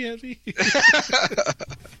monkey at me."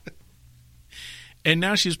 And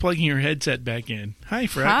now she's plugging her headset back in. Hi,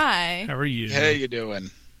 Freck. Hi. How are you? How you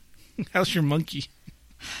doing? How's your monkey?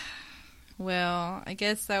 Well, I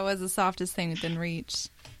guess that was the softest thing within reach.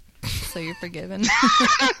 So you're forgiven.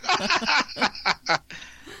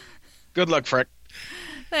 Good luck, Freck.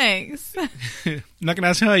 Thanks. I'm not going to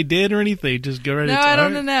ask how I did or anything. Just go right into it. No, I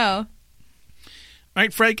don't know. All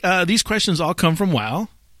right, Frank, these questions all come from WoW.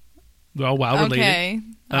 Well, WoW related. Okay.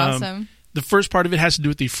 Awesome. The first part of it has to do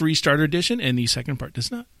with the Free Starter Edition, and the second part does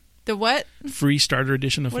not. The what? Free Starter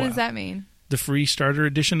Edition of What WoW. does that mean? The Free Starter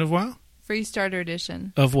Edition of WoW? Free Starter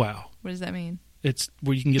Edition. Of WoW. What does that mean? It's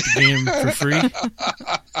where you can get the game for free.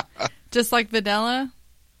 Just like vanilla?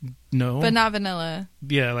 No. But not vanilla.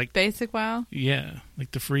 Yeah, like Basic WoW? yeah,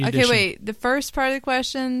 like the free Okay, edition. wait. The first part of the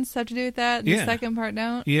questions have to do with that? The Yeah. second part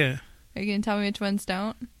don't? Yeah. Are you going to tell me which ones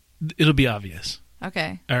don't? It'll be obvious.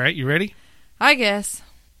 Okay. All right, you ready? I guess.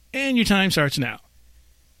 And your time starts now.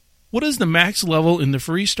 What is the max level in the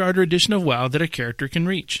Free Starter Edition of WoW that a character can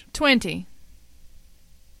reach? 20.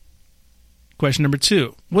 Question number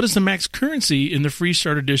 2. What is the max currency in the Free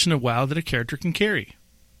Starter Edition of WoW that a character can carry?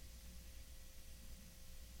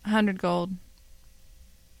 100 gold.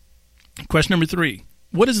 Question number 3.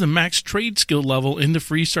 What is the max trade skill level in the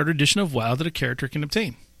Free Starter Edition of WoW that a character can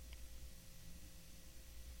obtain?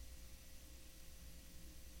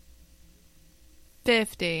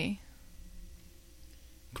 $50.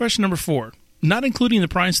 Question number 4. Not including the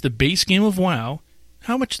price of the base game of WoW,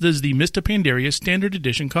 how much does the Mist of Pandaria Standard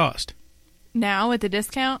Edition cost? Now with the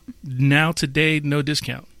discount? Now, today, no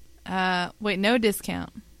discount. Wait, no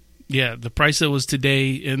discount. Yeah, the price that was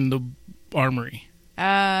today in the armory.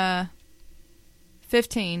 $15.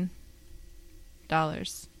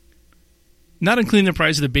 Not including the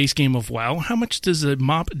price of the base game of WoW, how much does the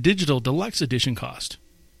MOP Digital Deluxe Edition cost?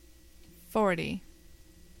 $40.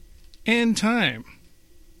 And time.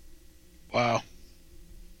 Wow.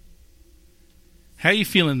 How you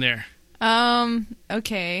feeling there?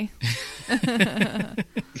 Okay.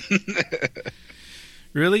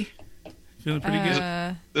 Really? Feeling pretty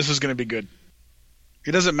good? This is going to be good.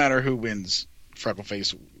 It doesn't matter who wins,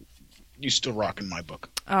 Freckleface. You still rock in my book.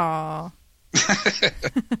 Aw.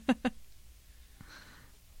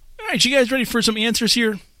 All right, you guys ready for some answers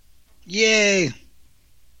here? Yay!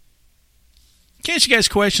 Can I ask you guys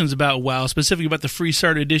questions about WoW, specifically about the free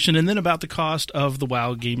starter edition, and then about the cost of the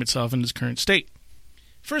WoW game itself in its current state.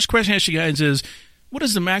 First question I ask you guys is, what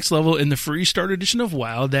is the max level in the free starter edition of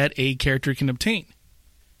WoW that a character can obtain?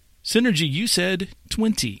 Synergy, you said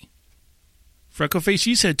 20. Freckleface,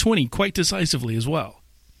 you said 20 quite decisively as well.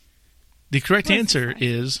 The correct answer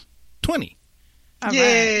is 20. All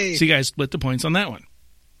Yay! right. So you guys split the points on that one.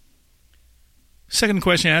 Second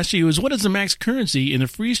question I asked you is, what is the max currency in the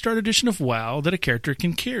free start edition of WoW that a character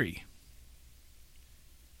can carry?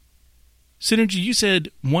 Synergy, you said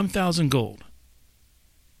 1,000 gold.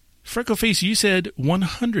 Freckleface, you said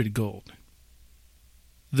 100 gold.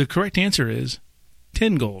 The correct answer is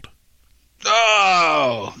 10 gold.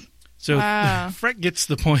 Oh! So Wow. Freck gets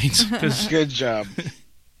the points. 'Cause Good job.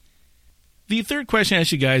 the third question I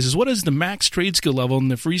asked you guys is, what is the max trade skill level in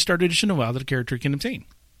the free start edition of WoW that a character can obtain?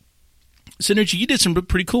 Synergy, you did some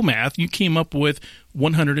pretty cool math. You came up with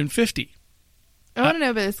 150. I want to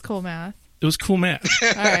know about this cool math. It was cool math.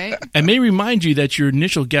 All right. I may remind you that your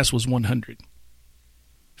initial guess was 100.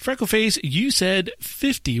 Freckleface, you said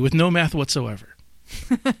 50 with no math whatsoever.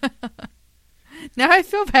 Now I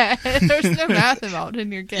feel bad. There's no math involved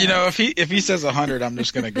in your guess. You know, if he says 100, I'm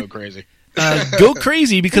just going to go crazy. Go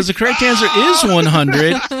crazy, because the correct answer is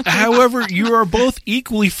 100. However, you are both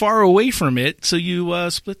equally far away from it, so you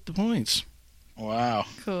split the points. Wow.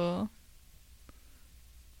 Cool.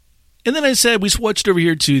 And then I said we switched over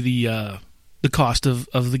here to the cost of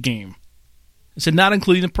the game. I said not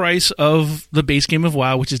including the price of the base game of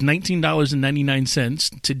WoW, which is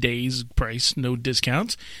 $19.99, today's price, no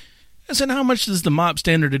discounts. I said, how much does the MOP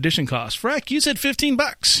Standard Edition cost? Freck, you said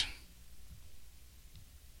 $15.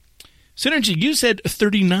 Synergy, you said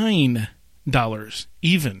 $39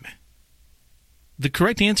 even. The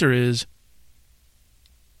correct answer is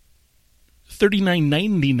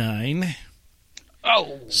 $39.99.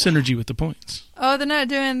 Oh. Synergy with the points. Oh, they're not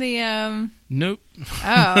doing the Nope.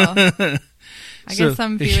 Oh. I So- guess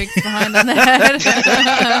I'm a few weeks behind on that.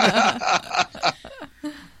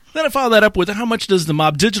 Then I follow that up with, how much does the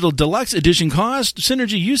Mob Digital Deluxe Edition cost?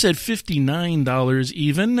 Synergy, you said $59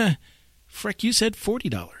 even. Freck, you said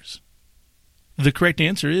 $40. The correct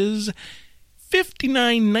answer is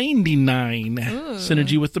 $59.99.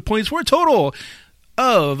 Synergy with the points for a total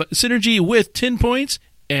of Synergy with 10 points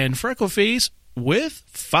and Freckleface with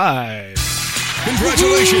 5.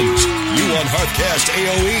 Congratulations! You won Hearthcast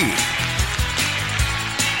AOE.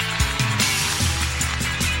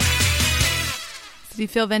 Did you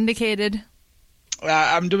feel vindicated?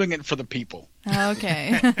 I'm doing it for the people.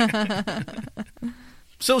 Okay.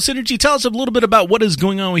 So, Synergy, tell us a little bit about what is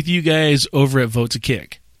going on with you guys over at Vote to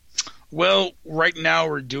Kick. Well, right now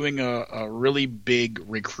we're doing a really big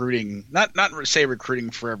recruiting, not say recruiting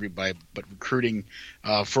for everybody, but recruiting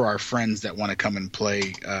for our friends that want to come and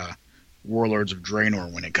play Warlords of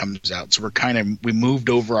Draenor when it comes out. So we moved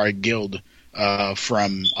over our guild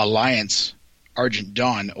from Alliance Argent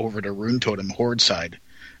Dawn over to Rune Totem Horde side,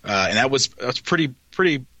 and that's pretty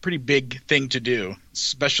big thing to do,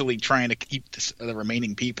 especially trying to keep the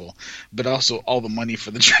remaining people, but also all the money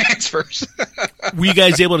for the transfers. Were you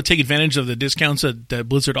guys able to take advantage of the discounts that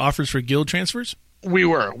Blizzard offers for guild transfers? We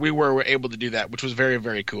were able to do that, which was very,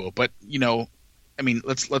 very cool. But I mean,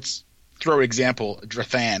 let's throw an example.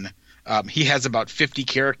 Drathan, he has about 50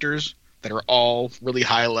 characters that are all really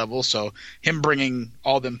high level, so him bringing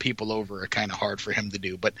all them people over are kind of hard for him to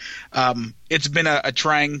do. But it's been a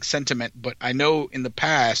trying sentiment, but I know in the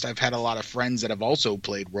past I've had a lot of friends that have also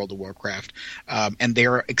played World of Warcraft, and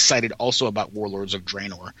they're excited also about Warlords of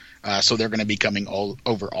Draenor, so they're going to be coming all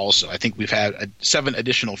over also. I think we've had 7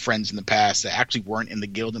 additional friends in the past that actually weren't in the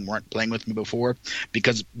guild and weren't playing with me before,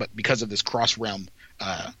 because of this cross-realm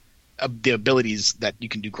of the abilities that you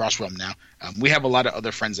can do cross-realm now. We have a lot of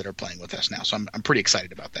other friends that are playing with us now, so I'm pretty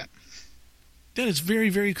excited about that. That is very,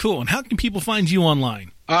 very cool. And how can people find you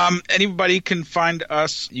online? Anybody can find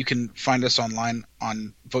us. You can find us online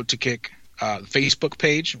on Vote to Kick Facebook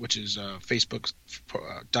page, which is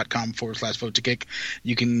facebook.com/Vote to Kick.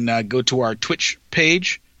 You can go to our Twitch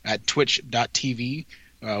page at twitch.tv.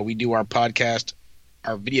 We do our podcast,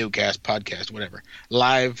 our videocast podcast, whatever,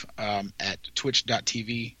 live at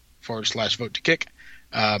twitch.tv/Vote to Kick.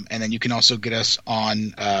 And then you can also get us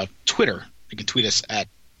on Twitter. You can tweet us at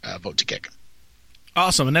Vote to Kick.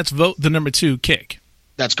 Awesome. And that's Vote the number 2 Kick.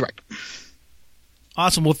 That's correct.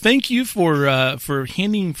 Awesome. Well, thank you for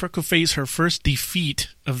handing Freckleface her first defeat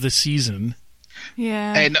of the season.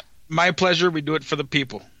 Yeah. And my pleasure. We do it for the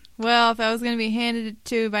people. Well, if I was going to be handed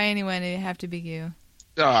to by anyone, it'd have to be you.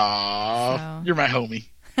 Aw, So. you're my homie.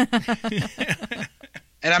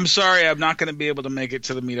 And I'm sorry I'm not going to be able to make it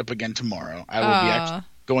to the meetup again tomorrow. I will be actually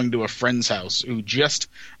going to a friend's house who just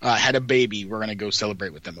had a baby. We're going to go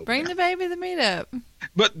celebrate with them over Bring there. the baby to the meetup.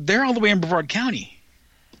 But they're all the way in Brevard County.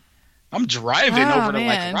 I'm driving over to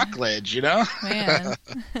man. like Rockledge, you know? Man.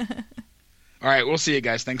 All right, we'll see you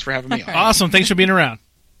guys. Thanks for having me on. Awesome. Thanks for being around.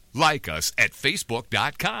 Like us at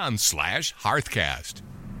facebook.com/Hearthcast.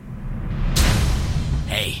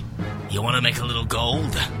 Hey, you want to make a little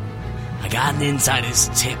gold? I got an insider's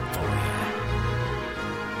tip for you.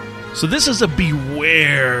 So this is a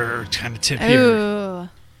beware kind of tip here. Ooh.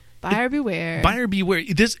 Buyer beware. Buyer beware.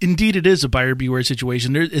 Indeed, it is a buyer beware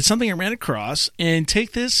situation. It's something I ran across, and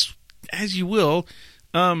take this as you will.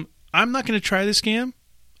 I'm not going to try the scam,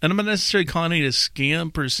 and I'm not necessarily calling it a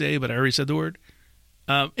scam per se, but I already said the word.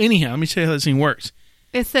 Anyhow, let me tell you how this thing works.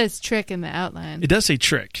 It says trick in the outline. It does say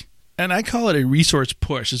trick, and I call it a resource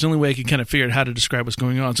push. It's the only way I can kind of figure out how to describe what's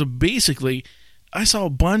going on. So basically, I saw a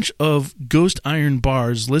bunch of ghost iron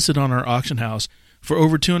bars listed on our auction house for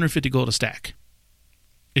over 250 gold a stack.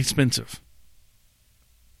 Expensive.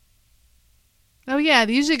 Oh, yeah.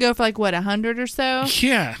 They usually go for like, what, 100 or so?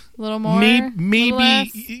 Yeah. A little more? Maybe, A little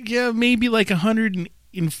less? yeah, maybe like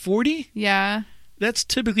 140. Yeah. That's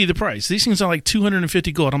typically the price. These things are like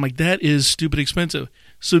 250 gold. I'm like, that is stupid expensive.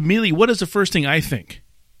 So immediately, what is the first thing I think?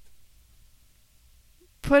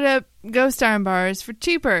 Put up ghost iron bars for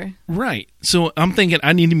cheaper. Right. So I'm thinking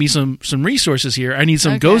I need to be some resources here. I need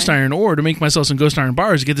some Okay. ghost iron ore to make myself some ghost iron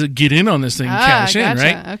bars to get in on this thing and cash in, gotcha.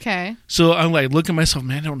 right? Okay. So I'm like, look at myself,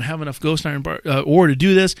 man, I don't have enough ghost iron ore to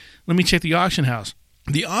do this. Let me check the auction house.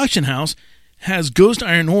 The auction house has ghost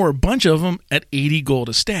iron ore, a bunch of them, at 80 gold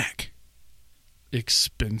a stack.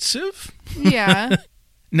 Expensive? Yeah.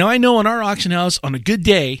 Now I know in our auction house, on a good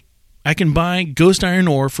day, I can buy ghost iron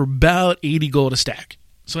ore for about 80 gold a stack.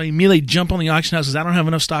 So I immediately jump on the auction house because I don't have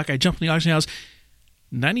enough stock. I jump on the auction house,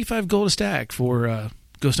 95 gold a stack for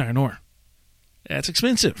ghost iron ore. That's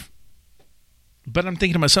expensive. But I'm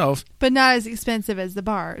thinking to myself, But not as expensive as the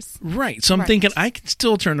bars. right. So I'm Right. thinking I can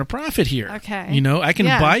still turn a profit here. Okay. You know, I can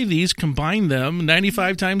Yeah. buy these, combine them.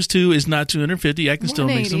 95 times 2 is not 250. I can still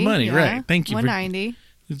make some 180, money. yeah. Right. Thank you. 190.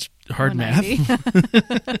 It's hard math.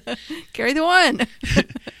 190. Carry the one.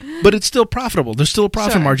 But it's still profitable. There's still a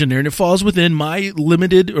profit Sure. margin there, and it falls within my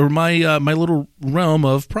limited or my my little realm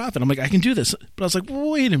of profit. I'm like, I can do this. But I was like,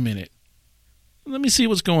 wait a minute. Let me see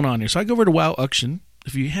what's going on here. So I go over to WoW Auction.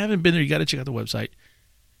 If you haven't been there, you got to check out the website.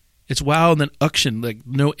 It's WoW and then Auction, like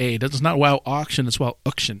no A. It's not WoW Auction, it's WoW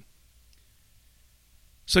Auction.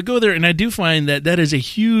 So I go there, and I do find that is a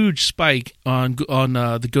huge spike on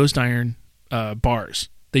the Ghost Iron bars.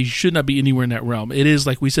 They should not be anywhere in that realm. It is,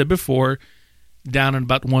 like we said before, down at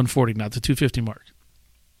about 140, not the 250 mark.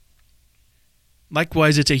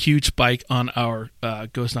 Likewise, it's a huge spike on our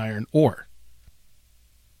Ghost Iron ore.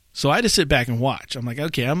 So I just sit back and watch. I'm like,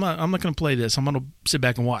 okay, I'm not going to play this. I'm going to sit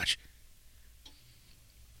back and watch.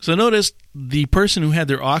 So notice the person who had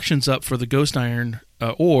their auctions up for the Ghost Iron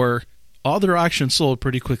ore, all their auctions sold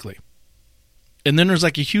pretty quickly. And then there's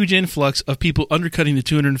like a huge influx of people undercutting the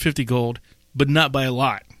 250 gold, but not by a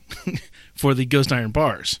lot, for the Ghost Iron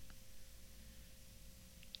bars.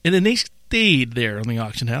 And then they stayed there on the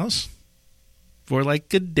auction house for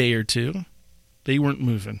like a day or two. They weren't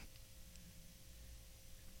moving.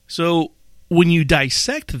 So when you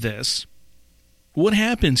dissect this, what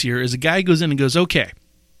happens here is a guy goes in and goes, okay,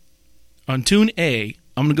 on Tune A,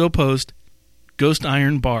 I'm going to go post Ghost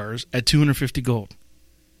Iron bars at 250 gold.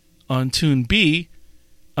 On Tune B,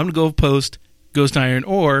 I'm going to go post Ghost Iron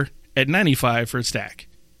ore at 95 for a stack.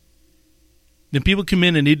 Then people come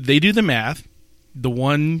in and they do the math. The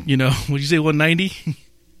one, what did you say, 190?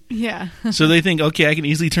 Yeah. So they think, okay, I can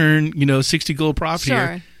easily turn, 60 gold profit Sure.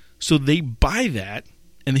 here. So they buy that,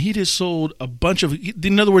 and he just sold a bunch of,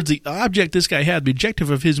 in other words, the object this guy had, the objective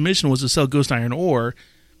of his mission was to sell Ghost Iron ore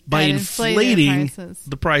by At inflating inflated prices.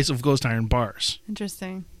 the price of Ghost Iron bars.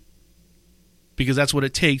 Interesting. Because that's what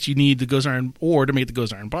it takes. You need the Ghost Iron ore to make the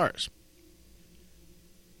Ghost Iron bars.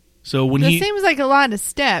 So when This seems like a lot of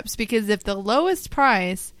steps, because if the lowest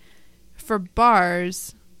price for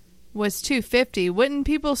bars was 250, wouldn't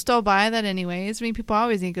people still buy that anyways? I mean, people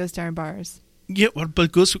always need Ghost Iron bars. Yeah,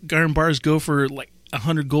 but Ghost Iron bars go for like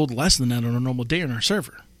 100 gold less than that on a normal day on our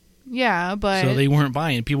server. Yeah, but... So they weren't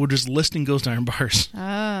buying. People were just listing Ghost Iron bars.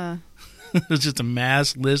 Ah. It was just a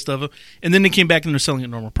mass list of them. And then they came back and they're selling at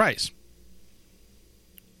normal price.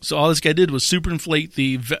 So all this guy did was superinflate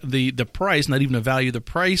the price, not even the value, the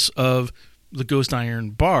price of the Ghost Iron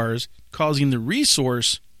bars, causing the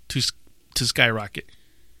resource to skyrocket.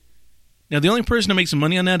 Now, the only person who makes some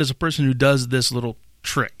money on that is a person who does this little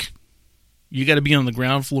trick. You got to be on the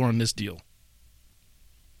ground floor on this deal.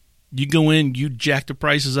 You go in, you jack the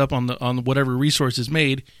prices up on whatever resource is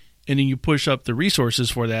made, and then you push up the resources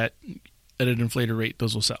for that at an inflated rate.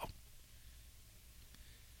 Those will sell.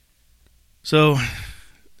 So,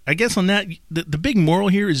 I guess on that, the big moral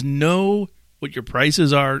here is know what your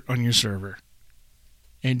prices are on your server.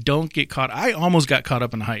 And don't get caught. I almost got caught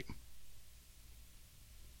up in hype.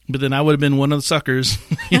 But then I would have been one of the suckers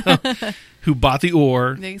who bought the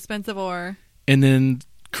ore. The expensive ore. And then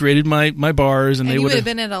created my bars. And they you would have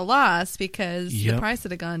been at a loss because Yep. the price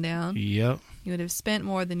would have gone down. Yep. You would have spent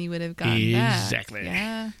more than you would have gotten back. Exactly.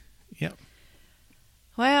 Yeah. Yep.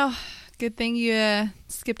 Well, good thing you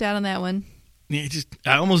skipped out on that one. Yeah,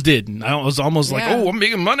 I almost did. I was almost like, Yeah. oh, I'm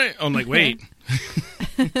making money. I'm like, wait.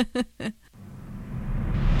 In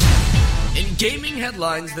gaming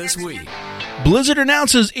headlines this week. Blizzard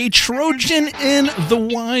announces a Trojan in the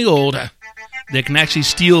wild that can actually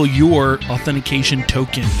steal your authentication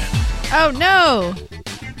token. Oh, no.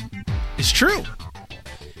 It's true.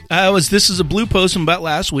 This is a blue post from about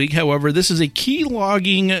last week. However, this is a key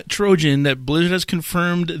logging Trojan that Blizzard has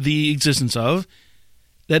confirmed the existence of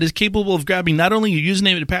that is capable of grabbing not only your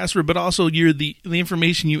username and password, but also the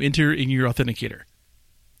information you enter in your authenticator.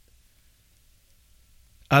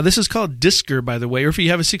 This is called Disker, by the way, or if you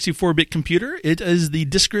have a 64-bit computer, it is the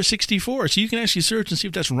Disker 64. So you can actually search and see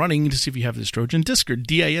if that's running to see if you have this Trojan. Disker,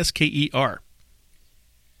 D-I-S-K-E-R.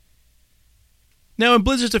 Now, in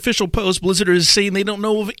Blizzard's official post, Blizzard is saying they don't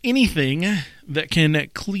know of anything that can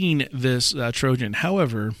clean this Trojan.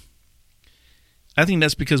 However, I think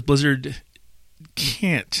that's because Blizzard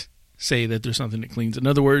can't say that there's something that cleans. In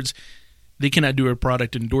other words, they cannot do a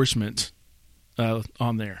product endorsement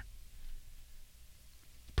on there.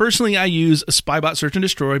 Personally, I use a Spybot Search and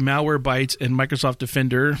Destroy, Malwarebytes, and Microsoft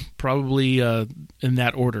Defender, probably in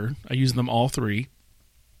that order. I use them all three.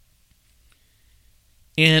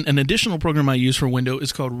 And an additional program I use for Windows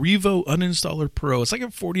is called Revo Uninstaller Pro. It's like a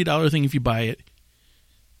 $40 thing if you buy it.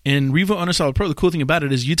 And Revo Uninstaller Pro, the cool thing about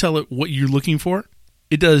it is you tell it what you're looking for.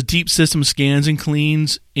 It does deep system scans and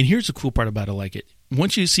cleans. And here's the cool part about it, I like it.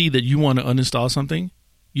 Once you see that you want to uninstall something,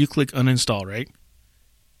 you click uninstall, right?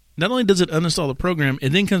 Not only does it uninstall the program, it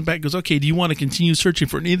then comes back and goes, okay, do you want to continue searching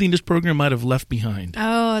for anything this program might have left behind?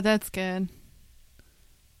 Oh, that's good.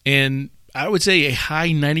 And I would say a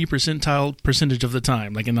high 90 percentile percentage of the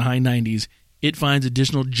time, like in the high 90s, it finds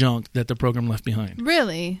additional junk that the program left behind.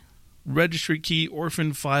 Really? Registry key,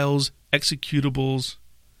 orphan files, executables.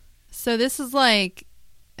 So this is like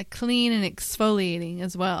a clean and exfoliating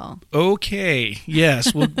as well. Okay,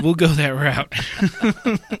 yes, we'll go that route.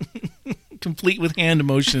 Complete with hand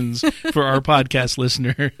emotions for our podcast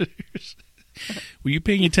listeners. Were you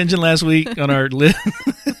paying attention last week on our list?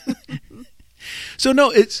 So no,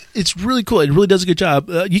 it's really cool. It really does a good job.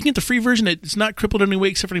 You can get the free version. It's not crippled in any way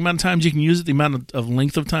except for the amount of times you can use it, the amount of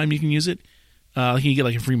length of time you can use it. You can get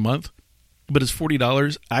like a free month, but it's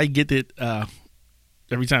 $40. I get it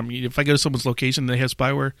every time. If I go to someone's location and they have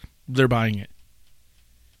spyware, they're buying it.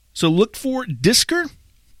 So look for Disker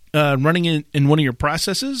running in one of your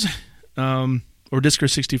processes. Or Disker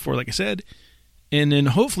 64, like I said, and then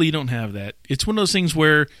hopefully you don't have that. It's one of those things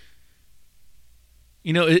where,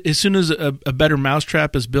 you know, as soon as a better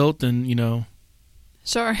mousetrap is built, then, you know.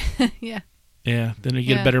 Sure, yeah. Yeah, then you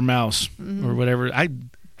get a better mouse or whatever. I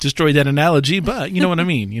destroyed that analogy, but you know what I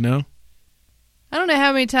mean, you know? I don't know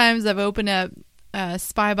how many times I've opened up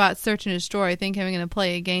Spybot Search and Destroy thinking I'm going to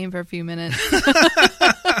play a game for a few minutes.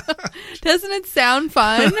 Doesn't it sound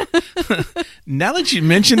fun? Now that you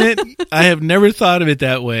mention it, I have never thought of it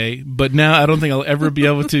that way, but now I don't think I'll ever be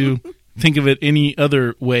able to think of it any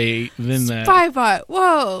other way than that. Spybot,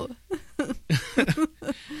 whoa.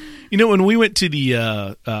 You know, when we went to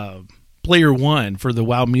the Player One for the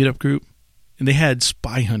WoW meetup group, and they had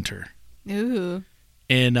Spy Hunter. Ooh.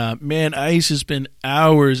 And, man, I used to spend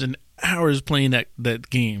hours and hours playing that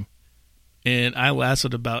game. And I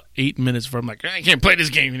lasted about 8 minutes before I'm like, I can't play this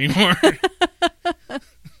game anymore.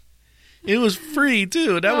 It was free,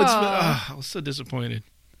 too. And I was so disappointed.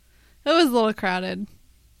 It was a little crowded.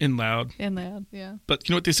 And loud. And loud, yeah. But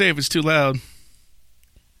you know what they say, if it's too loud?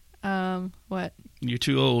 What? You're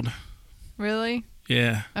too old. Really?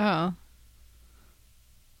 Yeah. Oh.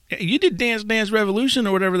 Yeah, you did Dance Dance Revolution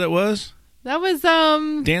or whatever that was. That was,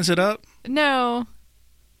 Dance It Up? No.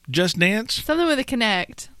 Just Dance? Something with a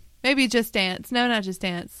Connect. Maybe Just Dance. No, not Just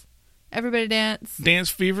Dance. Everybody Dance. Dance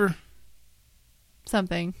Fever?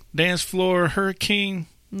 something. Dance floor, hurricane.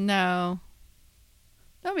 No.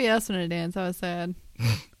 Nobody else wanted to dance. I was sad.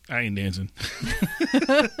 I ain't dancing.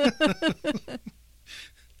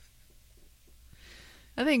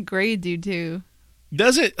 I think grade do too.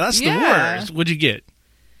 Does it? That's the worst. What'd you get?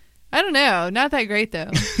 I don't know. Not that great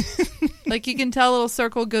though. Like you can tell a little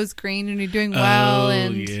circle goes green and you're doing well.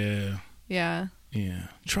 And yeah.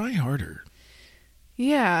 Try harder.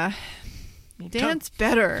 Yeah. Dance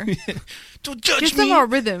better. Don't judge Get me. some more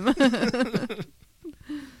rhythm.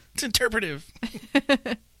 It's interpretive.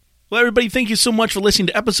 Well, everybody, thank you so much for listening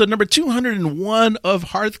to episode number 201 of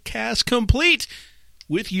Hearthcast, complete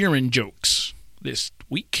with urine jokes this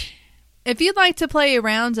week. If you'd like to play a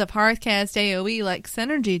round of Hearthcast AOE like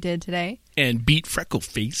Synergy did today, and beat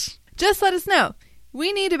Freckleface, just let us know.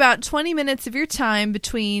 We need about 20 minutes of your time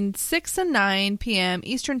between 6 and 9 p.m.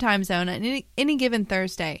 Eastern Time Zone on any given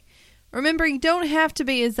Thursday. Remember, you don't have to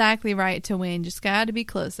be exactly right to win. Just got to be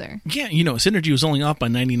closer. Yeah, Synergy was only off by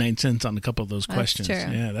 99 cents on a couple of those questions. That's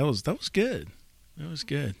true. Yeah, that was good. That was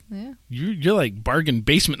good. Yeah. You're like bargain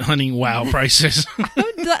basement hunting WoW prices.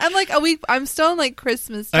 I'm like a week. I'm still in like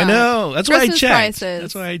Christmas time. I know. That's Christmas why I checked. Prices.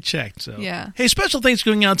 That's why I checked. So yeah. Hey, special thanks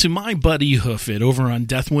going out to my buddy Hoofit over on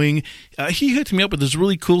Deathwing. He hooked me up with this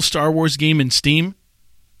really cool Star Wars game in Steam.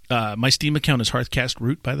 My Steam account is Hearthcast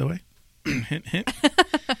Root, by the way. Hint, hint.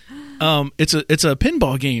 It's a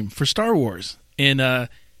pinball game for Star Wars, and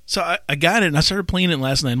so I got it and I started playing it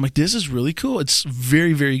last night. I'm like, this is really cool. It's a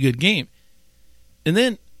very, very good game. And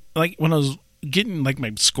then, like, when I was getting like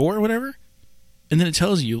my score or whatever, and then it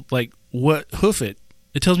tells you like what Hoofit.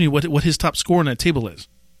 It tells me what his top score on that table is.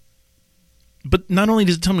 But not only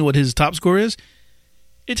does it tell me what his top score is,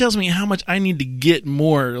 it tells me how much I need to get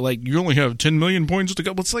more. Like, you only have 10 million points to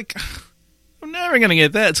go. It's like, I'm never gonna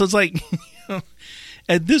get that. So it's like,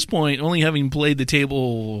 at this point, only having played the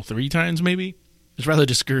table 3 times, maybe, it's rather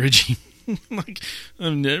discouraging. Like,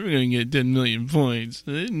 I'm never going to get 10 million points.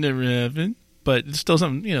 It never happened. But it's still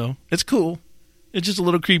something, it's cool. It's just a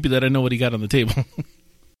little creepy that I know what he got on the table.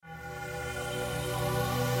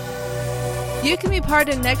 You can be part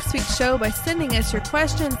of next week's show by sending us your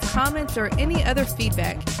questions, comments, or any other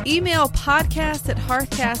feedback. Email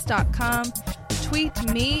podcast@hearthcast.com.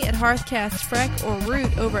 Tweet me at HearthcastFreck or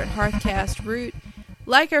Root over at HearthcastRoot.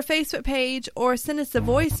 Like our Facebook page or send us a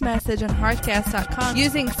voice message on hearthcast.com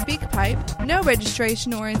using SpeakPipe. No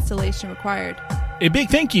registration or installation required. A big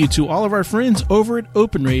thank you to all of our friends over at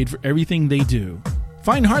OpenRaid for everything they do.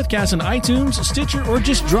 Find Hearthcast on iTunes, Stitcher, or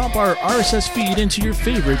just drop our RSS feed into your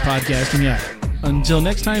favorite podcasting app. Until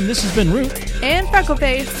next time, this has been Root and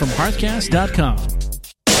Freckleface from Hearthcast.com.